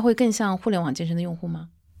它会更像互联网健身的用户吗？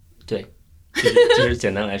对，就是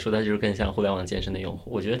简单来说，它就是更像互联网健身的用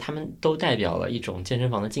户。我觉得他们都代表了一种健身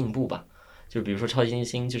房的进步吧。就比如说超级星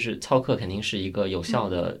星，就是操课肯定是一个有效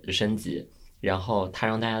的升级，然后它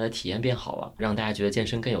让大家的体验变好了，让大家觉得健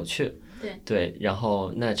身更有趣。对，然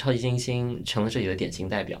后那超级星星成了这里的典型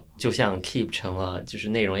代表，就像 Keep 成了就是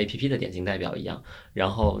内容 APP 的典型代表一样。然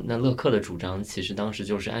后那乐课的主张其实当时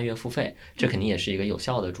就是按月付费，这肯定也是一个有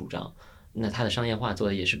效的主张。那它的商业化做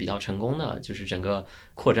的也是比较成功的，就是整个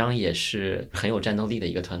扩张也是很有战斗力的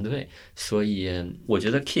一个团队。所以我觉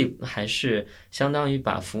得 Keep 还是相当于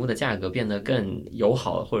把服务的价格变得更友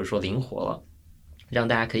好或者说灵活了，让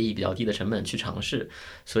大家可以以比较低的成本去尝试。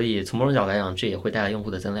所以从某种角度来讲，这也会带来用户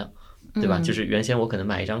的增量，对吧？就是原先我可能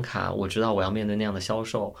买一张卡，我知道我要面对那样的销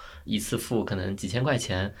售，一次付可能几千块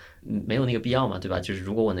钱，没有那个必要嘛，对吧？就是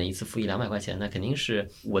如果我能一次付100-200块钱，那肯定是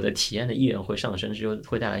我的体验的意愿会上升，就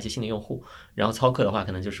会带来一些新的用户。然后操课的话，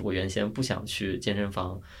可能就是我原先不想去健身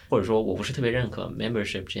房，或者说我不是特别认可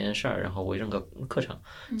membership 这件事儿，然后我认可课程，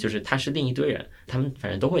就是它是另一堆人，他们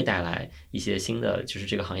反正都会带来一些新的就是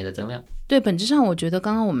这个行业的增量。对，本质上我觉得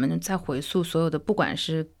刚刚我们在回溯所有的，不管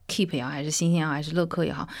是 Keep 也好，还是新星也好，还是乐客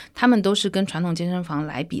也好，他们都是跟传统健身房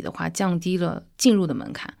来比的话，降低了进入的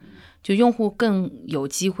门槛。就用户更有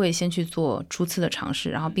机会先去做初次的尝试，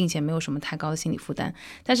然后并且没有什么太高的心理负担。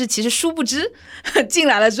但是其实殊不知进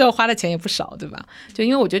来了之后花的钱也不少，对吧？就因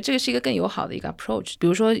为我觉得这个是一个更友好的一个 approach。比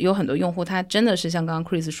如说有很多用户他真的是像刚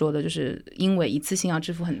刚 Chris 说的，就是因为一次性要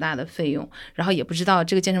支付很大的费用，然后也不知道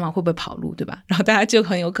这个健身房会不会跑路，对吧？然后大家就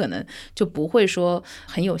很有可能就不会说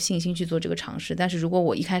很有信心去做这个尝试。但是如果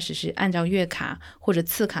我一开始是按照月卡或者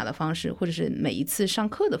次卡的方式，或者是每一次上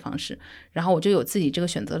课的方式，然后我就有自己这个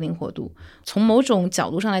选择灵活度，从某种角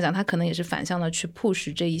度上来讲，它可能也是反向的去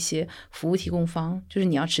push 这一些服务提供方，就是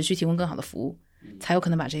你要持续提供更好的服务，才有可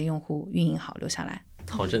能把这些用户运营好留下来。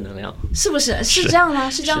好正能量，是不是？是这样吗？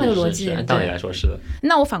是这样的一个逻辑。按道理来说是的。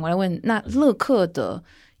那我反过来问，那乐客的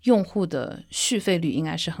用户的续费率应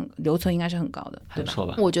该是留存应该是很高的，对吧？错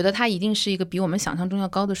吧？我觉得它一定是一个比我们想象中要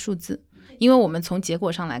高的数字。因为我们从结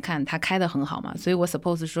果上来看它开得很好嘛，所以我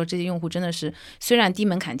suppose 说这些用户真的是虽然低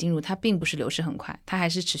门槛进入，它并不是流失很快，它还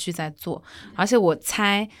是持续在做，而且我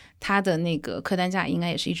猜它的那个客单价应该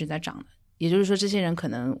也是一直在涨的，也就是说这些人可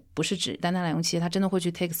能不是只单单来用企业，他真的会去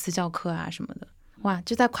take 私教课啊什么的。哇，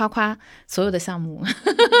就在夸夸所有的项目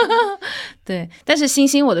对，但是星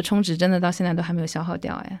星我的充值真的到现在都还没有消耗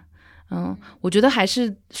掉哎。我觉得还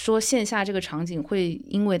是说线下这个场景会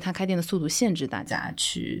因为它开店的速度限制大家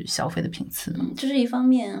去消费的频次。这是一方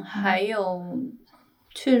面，还有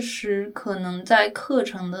确实可能在课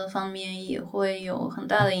程的方面也会有很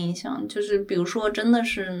大的影响，就是比如说真的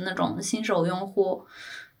是那种新手用户，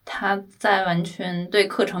他在完全对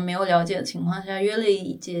课程没有了解的情况下约了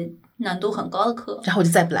一节难度很高的课，然后就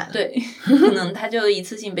再不来了，对，可能他就一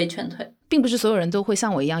次性被劝退。并不是所有人都会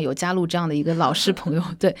像我一样有嘉璐这样的一个老师朋友，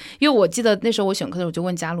对，因为我记得那时候我选课的时候我就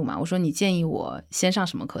问嘉璐嘛，我说你建议我先上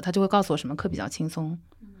什么课，他就会告诉我什么课比较轻松。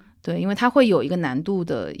对，因为它会有一个难度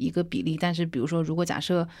的一个比例，但是比如说如果假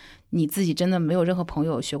设你自己真的没有任何朋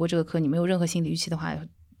友学过这个课，你没有任何心理预期的话，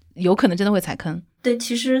有可能真的会踩坑。对，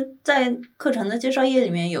其实在课程的介绍页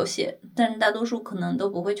里面有写，但是大多数可能都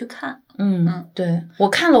不会去看。对，我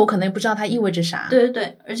看了我可能也不知道它意味着啥。对对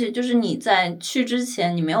对，而且就是你在去之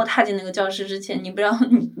前，你没有踏进那个教室之前，你不知道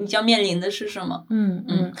你将面临的是什么。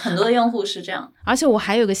很多的用户是这样。而且我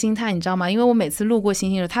还有个心态你知道吗？因为我每次路过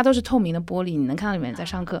星星的时候，它都是透明的玻璃，你能看到里面在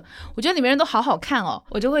上课，我觉得里面人都好好看哦，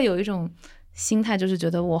我就会有一种心态，就是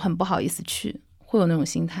觉得我很不好意思去，会有那种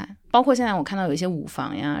心态。包括现在我看到有一些舞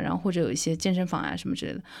房呀，然后或者有一些健身房啊什么之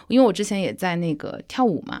类的，因为我之前也在那个跳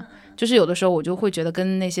舞嘛，就是有的时候我就会觉得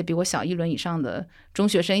跟那些比我小一轮以上的中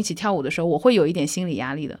学生一起跳舞的时候，我会有一点心理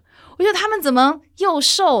压力的。我觉得他们怎么又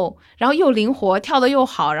瘦，然后又灵活，跳得又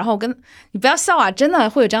好，然后你不要笑啊，真的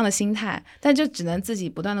会有这样的心态，但就只能自己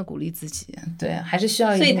不断的鼓励自己。对，还是需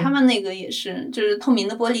要所以他们那个也是，就是透明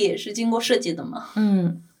的玻璃也是经过设计的嘛。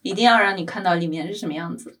一定要让你看到里面是什么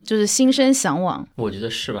样子，就是心生向往。我觉得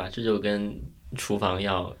是吧，这就跟厨房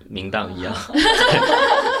要明档一样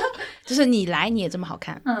就是你来你也这么好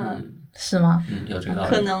看。是吗？有这个道理。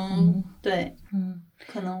可能对，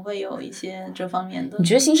可能会有一些这方面的你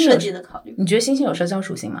觉得星星设计的考虑。你觉得星星有社交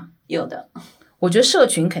属性吗？有的，我觉得社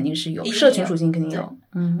群肯定是有，社群属性肯定有。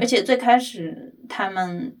而且最开始他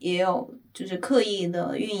们也有就是刻意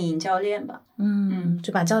的运营教练吧。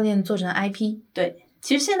就把教练做成 IP。对，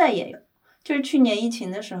其实现在也有，就是去年疫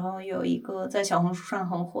情的时候有一个在小红书上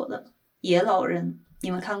很火的野老人，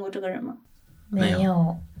你们看过这个人吗？没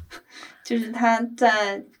有。就是他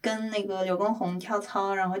在跟那个刘畊宏跳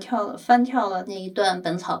操，然后翻跳了那一段《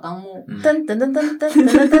本草纲目》，噔噔噔噔噔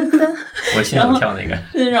噔噔噔。我现在有跳那个。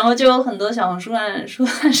对，然后就有很多小红书上说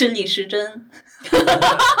他是李时珍，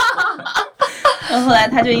然后后来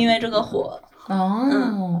他就因为这个火。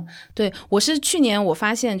对，我是去年我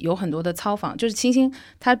发现有很多的操坊，就是星星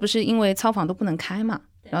他不是因为操坊都不能开嘛，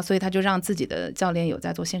然后所以他就让自己的教练有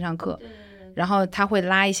在做线上课。然后他会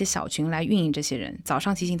拉一些小群来运营这些人，早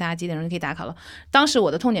上提醒大家几点钟可以打卡了。当时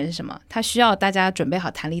我的痛点是什么？他需要大家准备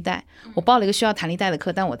好弹力带，我报了一个需要弹力带的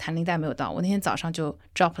课，但我弹力带没有到，我那天早上就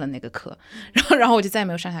drop 了那个课，然后我就再也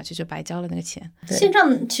没有上下去，就白交了那个钱。线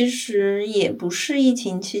上其实也不是疫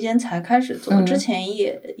情期间才开始做，之前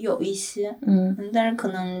也有一些，但是可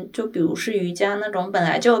能就比如是瑜伽那种本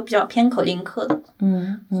来就比较偏口令课的，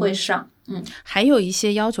会上。还有一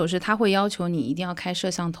些要求是他会要求你一定要开摄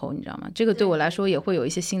像头，你知道吗？这个对我来说也会有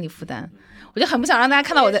一一些心理负担，我就很不想让大家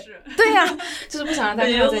看到我的，对呀、就是不想让大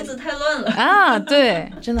家看到屋子太乱了啊，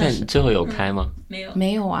对，真的是。但最后有开吗？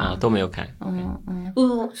没有啊，都没有开。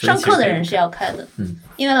不，上课的人是要开的，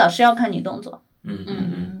因为老师要看你动作。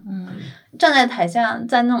站在台下，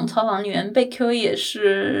在那种操房里面被 Q 也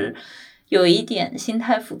是有一点心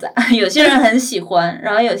态复杂，有些人很喜欢，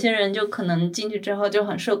然后有些人就可能进去之后就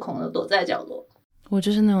很社恐的躲在角落。我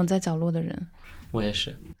就是那种在角落的人。我也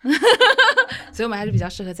是。所以我们还是比较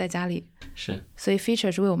适合在家里。是。所以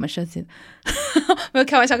feature 是为我们设计的。没有，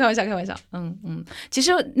开玩笑。其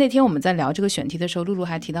实那天我们在聊这个选题的时候，露露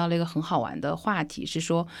还提到了一个很好玩的话题，是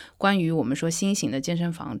说关于我们说新型的健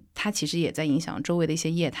身房，它其实也在影响周围的一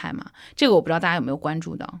些业态嘛。这个我不知道大家有没有关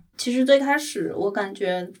注到。其实最开始我感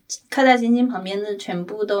觉开在星星旁边的全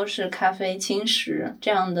部都是咖啡、轻食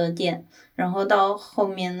这样的店，然后到后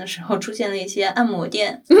面的时候出现了一些按摩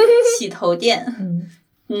店、洗头店。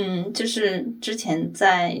就是之前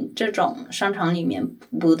在这种商场里面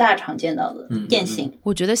不大常见到的店型。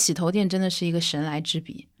我觉得洗头店真的是一个神来之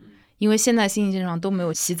笔，因为现在新型健身房都没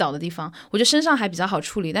有洗澡的地方，我觉得身上还比较好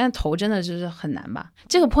处理，但是头真的就是很难吧。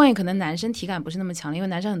这个 point 可能男生体感不是那么强烈，因为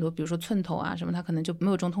男生很多比如说寸头啊什么，他可能就没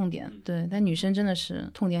有这种痛点，对，但女生真的是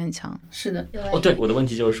痛点很强。是的。对，我的问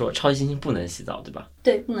题就是说超级星星不能洗澡对吧？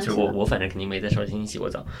对，不能洗澡。就我反正肯定没在超级星星洗过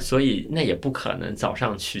澡，所以那也不可能早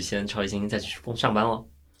上去先超级星星再去上班了。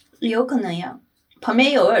有可能呀，旁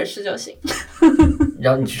边有威尔士就行。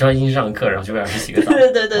然后你去超级星星上课，然后去威尔士洗个澡。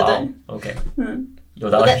对。OK，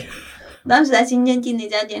 有道理。当时在新天地那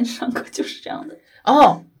家店上课就是这样的。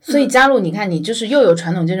所以嘉璐，你看你就是又有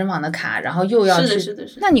传统健身房的卡，然后又要去，是的。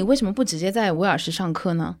那你为什么不直接在威尔士上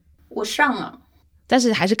课呢？我上了，但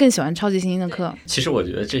是还是更喜欢超级星星的课。其实我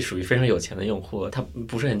觉得这属于非常有钱的用户，他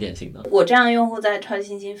不是很典型的。我这样的用户在超级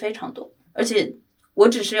星星非常多，而且我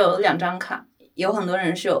只是有2张卡，有很多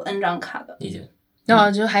人是有 N 张卡的。理解。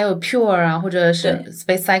就还有 Pure 啊，或者是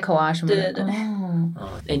Space Cycle 啊什么的。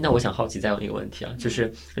对。那我想好奇再问一个问题啊，就是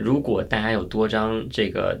如果大家有多张这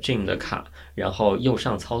个 Gym 的卡，然后又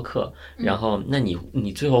上操课，然后那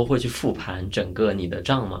你最后会去复盘整个你的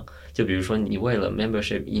账吗？就比如说你为了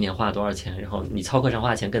membership 1年花了多少钱，然后你操课上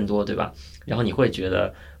花的钱更多，对吧？然后你会觉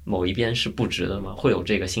得某一边是不值的吗？会有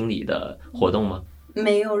这个心理的活动吗？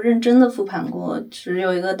没有认真的复盘过，只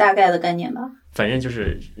有一个大概的概念吧。反正就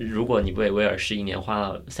是如果你为威尔士1年花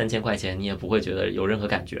了3000块钱，你也不会觉得有任何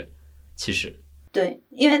感觉。其实对，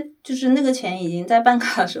因为就是那个钱已经在办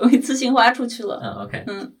卡的时候一次性花出去了。OK。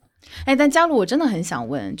但嘉璐，我真的很想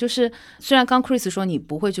问，就是虽然刚 Chris 说你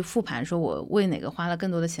不会去复盘说我为哪个花了更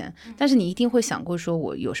多的钱，但是你一定会想过说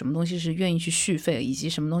我有什么东西是愿意去续费，以及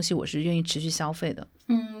什么东西我是愿意持续消费的。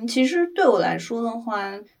其实对我来说的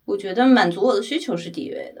话，我觉得满足我的需求是第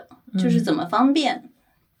一位的，就是怎么方便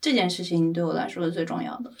这件事情对我来说是最重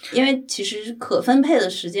要的，因为其实可分配的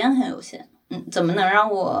时间很有限。怎么能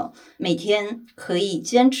让我每天可以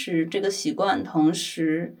坚持这个习惯，同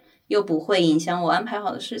时又不会影响我安排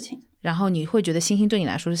好的事情？然后你会觉得星星对你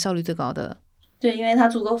来说是效率最高的。对，因为它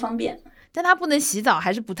足够方便。但它不能洗澡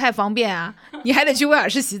还是不太方便啊，你还得去威尔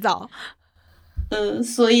士洗澡。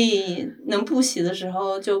所以能不洗的时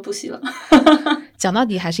候就不洗了。讲到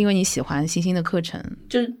底还是因为你喜欢星星的课程。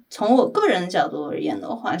就是从我个人的角度而言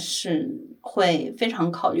的话，是会非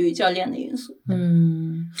常考虑教练的因素。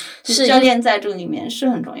是教练在这里面是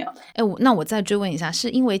很重要的。那我再追问一下，是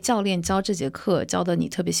因为教练教这节课教的你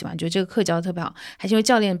特别喜欢，觉得这个课教的特别好，还是因为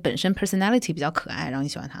教练本身 personality 比较可爱让你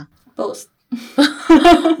喜欢他？ Both。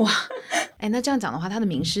 哇，那这样讲的话，他的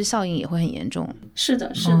名师效应也会很严重。是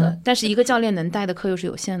的。但是一个教练能带的课又是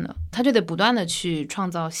有限的，他就得不断的去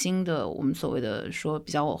创造新的我们所谓的说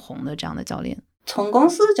比较红的这样的教练。从公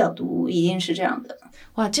司的角度一定是这样的。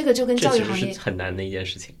哇，这个就跟教育行业这其实是很难的一件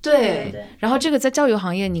事情。对。然后这个在教育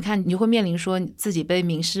行业，你看你就会面临说自己被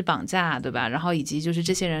名师绑架，对吧？然后以及就是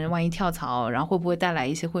这些人万一跳槽，然后会不会带来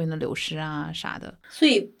一些会员的流失啊啥的。所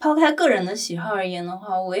以抛开个人的喜好而言的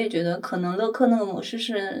话，我也觉得可能乐课那个模式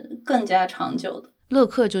是更加长久的。乐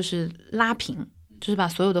课就是拉平，就是把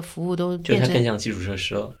所有的服务都变成，就它更像基础设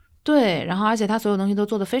施了。对，然后而且它所有东西都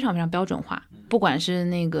做得非常非常标准化，不管是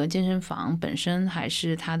那个健身房本身还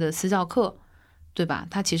是它的私教课，对吧？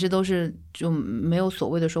它其实都是就没有所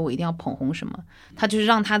谓的说我一定要捧红什么，它就是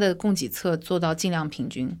让它的供给侧做到尽量平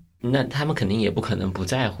均。那他们肯定也不可能不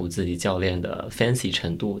在乎自己教练的 fancy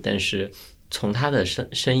程度，但是从他的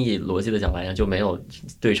生意逻辑的角度来讲，就没有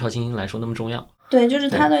对超新星来说那么重要。对，就是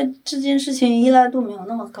他对这件事情依赖度没有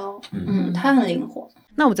那么高，他很灵活。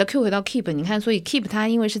那我再 Q 回到 Keep， 你看，所以 Keep 它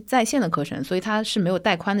因为是在线的课程，所以它是没有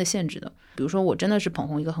带宽的限制的。比如说我真的是捧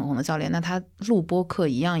红一个很红的教练，那他录播课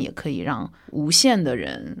一样也可以让无限的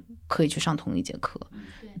人可以去上同一节课。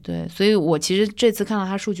对，所以我其实这次看到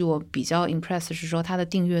他数据，我比较 impress 是说他的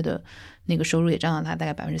订阅的那个收入也占到他大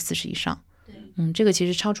概40%以上。这个其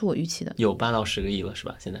实超出我预期的，有8到10个亿了是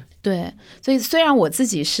吧？现在对，所以虽然我自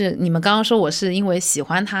己是你们刚刚说我是因为喜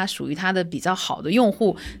欢它，属于它的比较好的用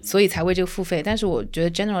户，所以才为这个付费，但是我觉得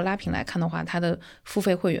general 拉平来看的话，它的付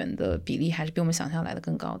费会员的比例还是比我们想象来的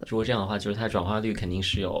更高的。如果这样的话，就是它转化率肯定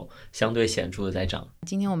是有相对显著的在涨。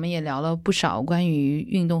今天我们也聊了不少关于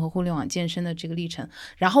运动和互联网健身的这个历程，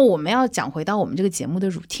然后我们要讲回到我们这个节目的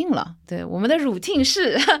routine 了。对，我们的 routine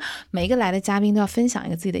是每一个来的嘉宾都要分享一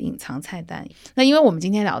个自己的隐藏菜单。那因为我们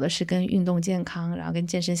今天聊的是跟运动健康然后跟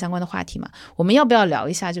健身相关的话题嘛，我们要不要聊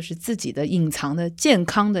一下就是自己的隐藏的健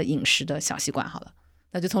康的饮食的小习惯？好了，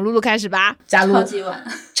那就从露露开始吧。加入超级晚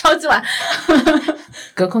超级晚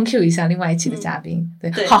隔空 Q 一下另外一期的嘉宾。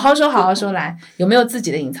对，好好说来，有没有自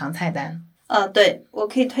己的隐藏菜单？对，我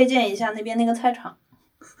可以推荐一下那边那个菜场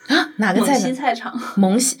啊，哪个菜场？蒙西菜场。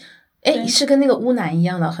蒙西，是跟那个乌南一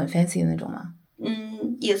样的很 fancy 的那种吗？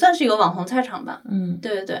也算是一个网红菜场吧。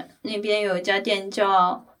对对对，那边有一家店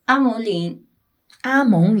叫阿蒙林。阿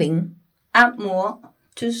蒙林，阿摩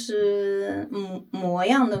就是模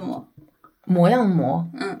样的模，模样的模，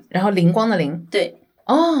然后灵光的灵。对，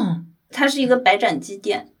它是一个白斩鸡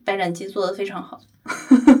店，白斩鸡做的非常好。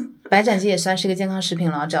白斩鸡也算是个健康食品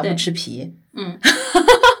了，只要不吃皮。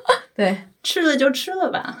对，吃了就吃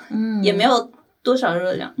了吧，也没有多少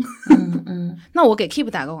热量。那我给 Keep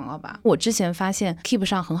打个广告吧。我之前发现 Keep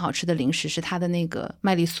上很好吃的零食是它的那个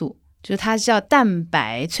麦丽素，就是它叫蛋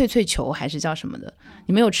白脆脆球还是叫什么的，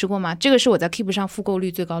你们有吃过吗？这个是我在 Keep 上复购率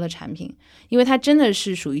最高的产品，因为它真的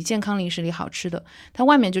是属于健康零食里好吃的。它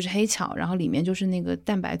外面就是黑巧，然后里面就是那个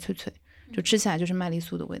蛋白脆脆，就吃起来就是麦丽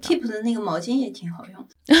素的味道。 Keep 的那个毛巾也挺好用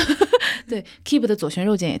的。对， Keep 的左旋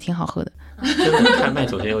肉碱也挺好喝的。真的还卖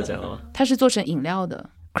左旋肉碱了吗？它是做成饮料的。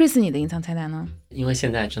Chris 你的隐藏菜单呢？因为现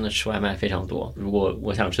在真的吃外卖非常多，如果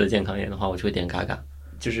我想吃的健康一点的话，我就会点嘎嘎，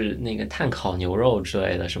就是那个碳烤牛肉之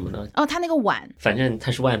类的什么的。它那个碗反正它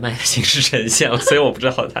是外卖的形式呈现，所以我不知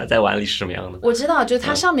道它在碗里是什么样的。我知道，就是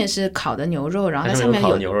它上面是烤的牛肉，然后它下面有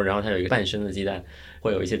烤的牛肉，然后它有一个半生的鸡蛋，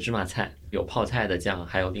会有一些芝麻菜，有泡菜的酱，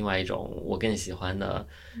还有另外一种我更喜欢的，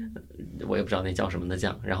我也不知道那叫什么的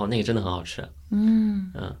酱，然后那个真的很好吃。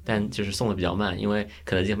但就是送的比较慢，因为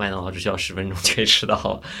肯德基麦当劳只需要10分钟就可以吃到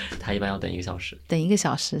了，它一般要等1个小时。等1个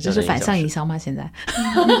小时，这是反向营销吗？现在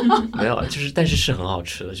没有，但是很好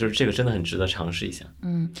吃的，就是这个真的很值得尝试一下。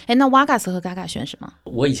那瓦嘎斯和嘎嘎选什么？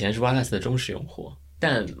我以前是瓦嘎斯的忠实用户，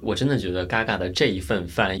但我真的觉得嘎嘎的这一份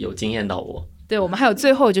饭有惊艳到我。对，我们还有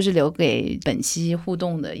最后就是留给本期互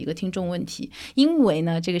动的一个听众问题，因为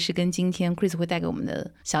呢这个是跟今天 Chris 会带给我们的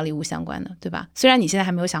小礼物相关的，对吧？虽然你现在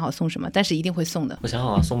还没有想好送什么，但是一定会送的。我想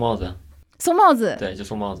好了，送帽子。送帽子？对，就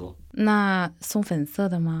送帽子。那送粉色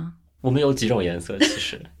的吗？我们有几种颜色，其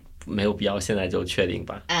实没有必要现在就确定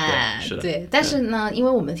吧。对，是的。对，但是呢，因为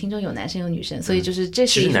我们听众有男生有女生，所以就是这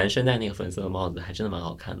是其实男生戴那个粉色的帽子还真的蛮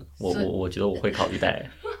好看的。我觉得我会考虑戴。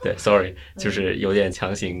对 ，sorry， 就是有点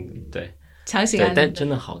强行。对。对，但真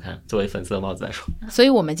的好看，作为粉色的帽子来说。所以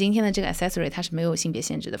我们今天的这个 accessory 它是没有性别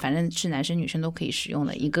限制的，反正是男生女生都可以使用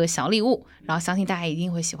的一个小礼物，然后相信大家一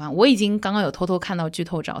定会喜欢。我已经刚刚有偷偷看到剧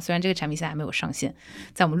透照，虽然这个产品现在还没有上线，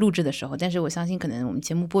在我们录制的时候，但是我相信可能我们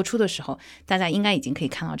节目播出的时候，大家应该已经可以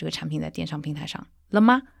看到这个产品在电商平台上了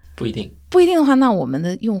吗？不一定。不一定的话，那我们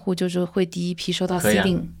的用户就是会第一批收到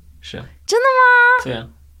seeding。是啊。真的吗？对啊。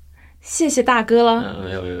谢谢大哥了。没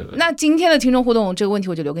有。那今天的听众互动这个问题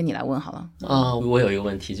我就留给你来问好了。我有一个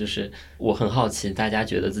问题，就是我很好奇大家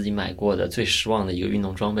觉得自己买过的最失望的一个运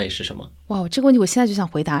动装备是什么？哇，这个问题我现在就想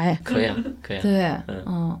回答。可以啊。对，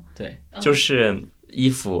对，就是衣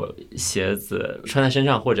服鞋子穿在身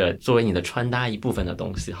上或者作为你的穿搭一部分的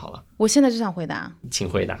东西好了。我现在就想回答。请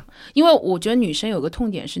回答。因为我觉得女生有个痛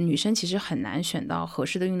点是女生其实很难选到合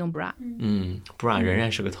适的运动 bra。bra 仍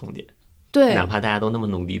然是个痛点。对，哪怕大家都那么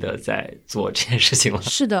努力的在做这件事情了。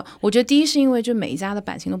是的，我觉得第一是因为就每一家的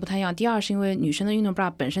版型都不太一样，第二是因为女生的运动 bra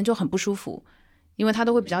本身就很不舒服，因为它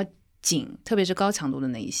都会比较紧，特别是高强度的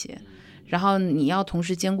那一些。然后你要同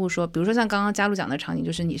时兼顾说，比如说像刚刚嘉璐讲的场景，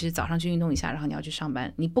就是你是早上去运动一下，然后你要去上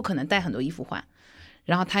班，你不可能带很多衣服换。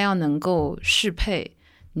然后它要能够适配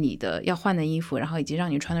你的要换的衣服，然后以及让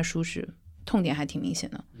你穿的舒适，痛点还挺明显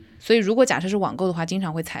的。所以如果假设是网购的话，经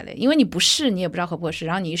常会踩雷，因为你不试你也不知道合不合适，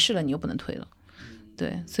然后你一试了你又不能退了。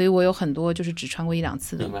对，所以我有很多就是只穿过1-2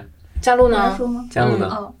次的。明白。佳璐呢？佳璐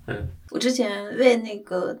呢？我之前为那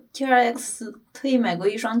个 TRX 特意买过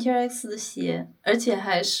一双 TRX 的鞋，而且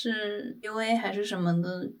还是 UA 还是什么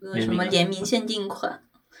的什么联名限定款。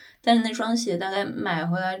但是那双鞋大概买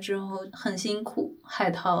回来之后很辛苦，海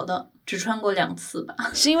淘的，只穿过2次吧。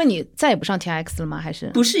是因为你再也不上 TRX 了吗？还是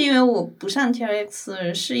不是因为我不上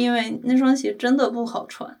TRX， 是因为那双鞋真的不好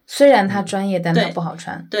穿。虽然它专业，但它不好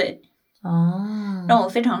穿。对。哦，让我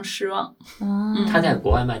非常失望。它在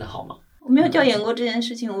国外卖的好吗？我没有调研过这件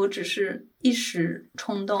事情，我只是一时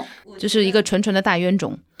冲动，就是一个纯纯的大冤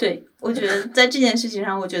种。对，我觉得在这件事情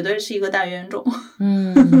上，我绝对是一个大冤种。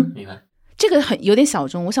明白。这个有点小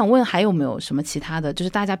众，我想问还有没有什么其他的，就是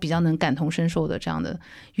大家比较能感同身受的这样的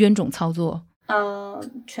冤种操作？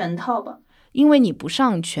全套吧。因为你不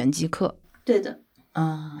上拳击课。对的。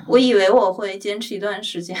我以为我会坚持一段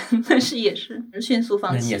时间，但是也是迅速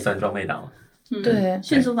放弃。那你也算装备党了。对，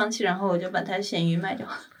迅速放弃，然后我就把它闲鱼卖掉。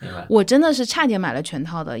我真的是差点买了全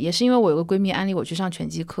套的，也是因为我有个闺蜜安利我去上拳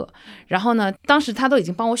击课，然后呢，当时她都已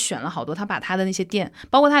经帮我选了好多，她把她的那些店，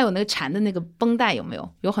包括她有那个缠的那个绷带有没有，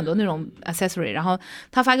有很多那种 accessory， 然后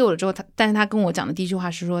她发给我了之后，但是她跟我讲的第一句话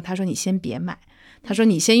是说，她说你先别买，她说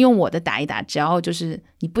你先用我的打一打，只要就是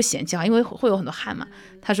你不嫌弃，因为会有很多汗嘛，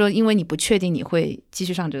她说因为你不确定你会继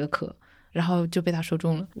续上这个课。然后就被他说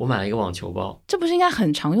中了。我买了一个网球包，这不是应该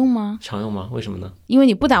很常用吗？常用吗？为什么呢？因为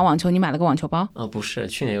你不打网球，你买了个网球包？不是，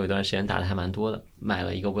去年有一段时间打的还蛮多的，买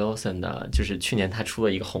了一个 Wilson 的，就是去年他出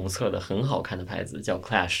了一个红色的很好看的牌子，叫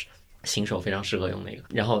Clash， 新手非常适合用那个。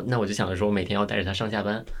然后那我就想着说，我每天要带着它上下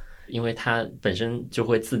班。因为它本身就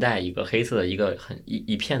会自带一个黑色的一个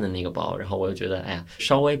一片的那个包，然后我就觉得哎呀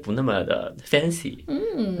稍微不那么的 fancy，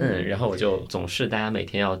 然后我就总是大家每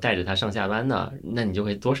天要带着它上下班的，那你就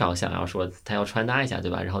会多少想要说它要穿搭一下，对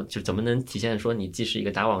吧？然后就怎么能体现说你既是一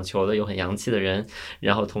个打网球的又很洋气的人，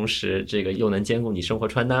然后同时这个又能兼顾你生活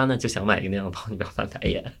穿搭呢？就想买一个那样的包，你不要翻白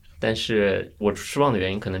眼。但是我失望的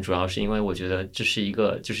原因可能主要是因为我觉得这是一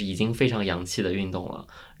个就是已经非常洋气的运动了，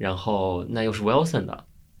然后那又是 Wilson 的。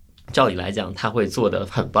照理来讲他会做得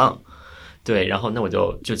很棒，对，然后那我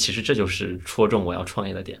就其实这就是戳中我要创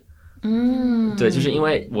业的点。对，就是因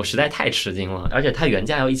为我实在太吃惊了，而且它原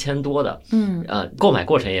价要1000多的，购买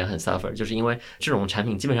过程也很 suffer， 就是因为这种产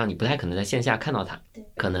品基本上你不太可能在线下看到它，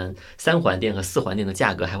可能3环店和4环店的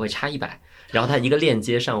价格还会差100，然后它一个链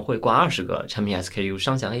接上会挂20个产品 SKU，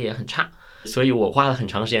 商享也很差。所以我花了很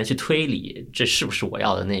长时间去推理这是不是我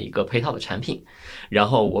要的那一个配套的产品，然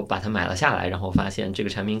后我把它买了下来，然后发现这个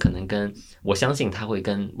产品可能我相信它会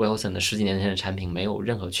跟 Wilson 的10几年前的产品没有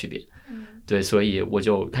任何区别。对，所以我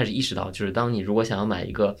就开始意识到，就是当你如果想要买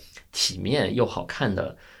一个体面又好看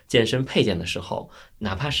的健身配件的时候，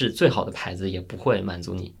哪怕是最好的牌子也不会满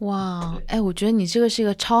足你。哇，我觉得你这个是一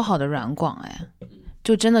个超好的软广，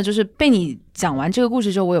就真的就是被你讲完这个故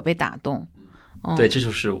事之后，我有被打动。对，这就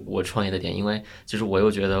是我创业的点，因为就是我又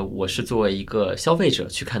觉得我是作为一个消费者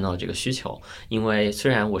去看到这个需求，因为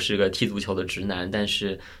虽然我是个踢足球的直男，但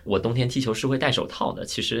是我冬天踢球是会戴手套的。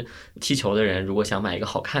其实踢球的人如果想买一个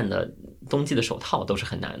好看的冬季的手套都是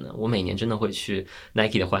很难的，我每年真的会去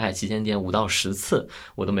Nike 的淮海旗舰店5到10次，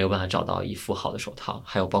我都没有办法找到一副好的手套，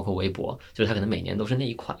还有包括围脖，就是它可能每年都是那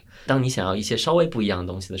一款。当你想要一些稍微不一样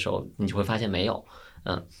的东西的时候，你就会发现没有。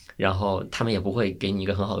然后他们也不会给你一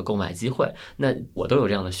个很好的购买机会，那我都有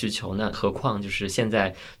这样的需求，那何况就是现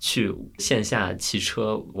在去线下骑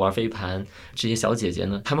车玩飞盘这些小姐姐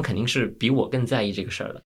呢，她们肯定是比我更在意这个事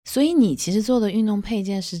儿的。所以你其实做的运动配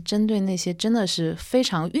件是针对那些真的是非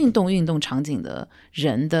常运动场景的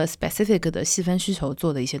人的 specific 的细分需求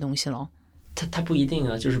做的一些东西咯。它不一定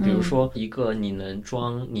啊，就是比如说一个你能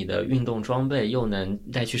装你的运动装备又能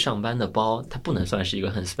带去上班的包，它不能算是一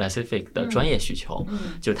个很 specific 的专业需求，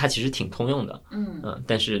就它其实挺通用的，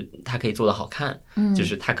但是它可以做得好看，就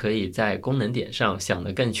是它可以在功能点上想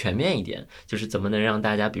得更全面一点，就是怎么能让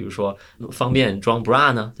大家比如说方便装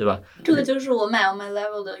bra 呢，对吧？这个就是我买 On My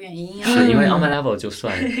Level 的原因是因为 On My Level 就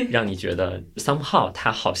算让你觉得 somehow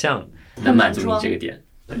它好像能满足你这个点。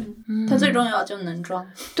它最重要就能装。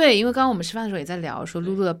对，因为刚刚我们吃饭的时候也在聊说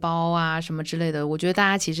露露的包啊什么之类的，我觉得大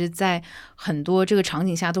家其实在很多这个场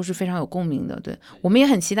景下都是非常有共鸣的。对，我们也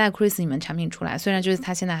很期待 Chris 你们产品出来，虽然就是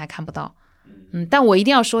他现在还看不到，但我一定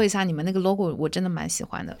要说一下你们那个 logo 我真的蛮喜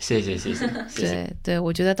欢的。谢谢对，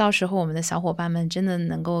我觉得到时候我们的小伙伴们真的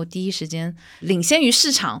能够第一时间领先于市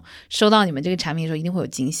场收到你们这个产品的时候一定会有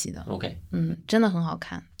惊喜的。 OK， 真的很好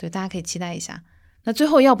看，对，大家可以期待一下。那最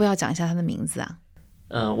后要不要讲一下它的名字啊？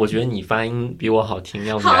我觉得你发音比我好听，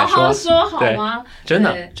要不你来说？好好说好吗？真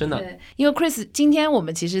的真的。因为 Chris 今天我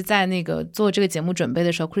们其实在那个做这个节目准备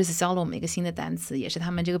的时候 ，Chris 教了我们一个新的单词，也是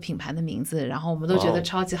他们这个品牌的名字，然后我们都觉得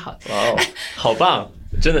超级好。哇，好棒！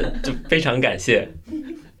真的就非常感谢。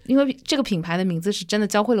因为这个品牌的名字是真的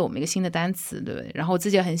教会了我们一个新的单词，对不对？然后我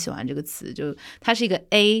自己也很喜欢这个词，就它是一个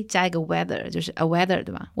a 加一个 weather， 就是 a weather，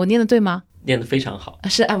 对吧？我念的对吗？念得非常好，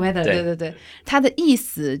是 a weather， 对对对。它的意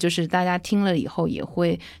思就是大家听了以后也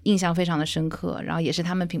会印象非常的深刻，然后也是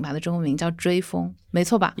他们品牌的中文名叫追风，没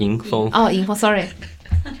错吧？迎风哦，迎风 ，sorry，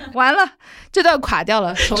 完了，这段垮掉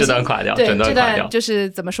了，这段垮掉，对，整段垮掉，就是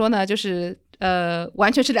怎么说呢？就是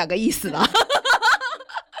完全是两个意思了。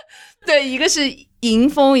对，一个是迎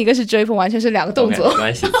风，一个是追风，完全是两个动作。没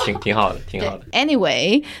关系，挺好的，挺好的。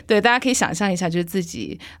Anyway， 对，大家可以想象一下，就是自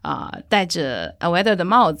己戴着 a weather 的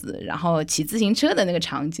帽子，然后骑自行车的那个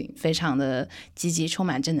场景，非常的积极，充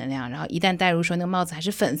满正能量。然后一旦带入说那个帽子还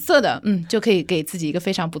是粉色的，就可以给自己一个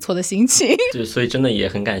非常不错的心情。就所以真的也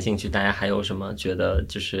很感兴趣，大家还有什么觉得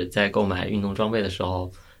就是在购买运动装备的时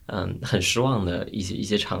候，很失望的一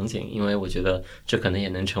些场景？因为我觉得这可能也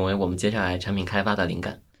能成为我们接下来产品开发的灵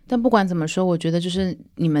感。但不管怎么说，我觉得就是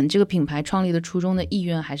你们这个品牌创立的初衷的意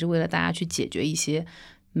愿，还是为了大家去解决一些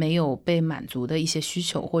没有被满足的一些需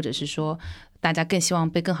求，或者是说大家更希望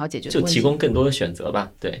被更好解决的问题，就提供更多的选择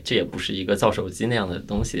吧。对，这也不是一个造手机那样的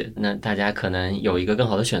东西，那大家可能有一个更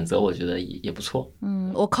好的选择，我觉得也不错。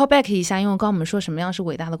我 call back 一下，因为我跟我们说什么样是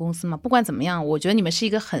伟大的公司嘛。不管怎么样，我觉得你们是一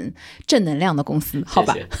个很正能量的公司，好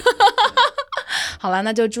吧？谢谢。好了，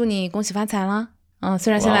那就祝你恭喜发财啦。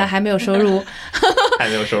虽然现在还没有收入，还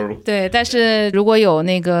没有收入，对，但是如果有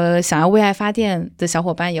那个想要为爱发电的小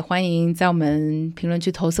伙伴，也欢迎在我们评论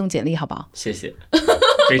区投送简历，好不好？谢谢，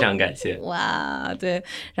非常感谢。哇，对，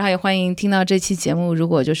然后也欢迎听到这期节目，如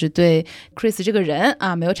果就是对 Chris 这个人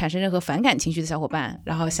没有产生任何反感情绪的小伙伴，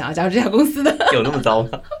然后想要加入这家公司的，有那么糟吗？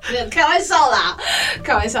没有，开玩笑啦，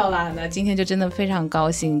开玩笑啦。那今天就真的非常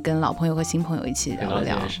高兴跟老朋友和新朋友一起聊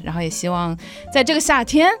聊，然后也希望在这个夏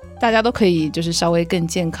天，大家都可以就是稍微更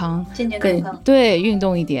健康，健康，对，运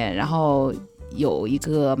动一点，然后有一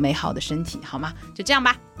个美好的身体，好吗？就这样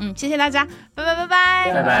吧，谢谢大家，拜拜拜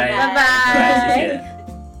拜拜拜拜拜，谢谢。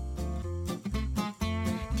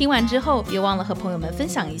听完之后，别忘了和朋友们分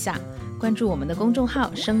享一下，关注我们的公众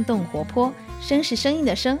号“生动活泼”，声是声音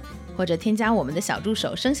的声，或者添加我们的小助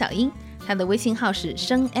手生小英，他的微信号是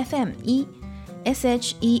声 FM1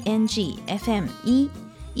 SHENG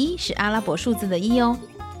FM1，1是阿拉伯数字的1哦。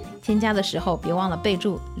添加的时候别忘了备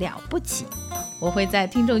注了不起，我会在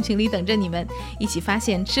听众群里等着你们，一起发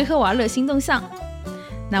现吃喝玩乐新动向。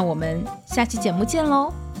那我们下期节目见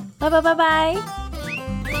喽，拜拜拜拜。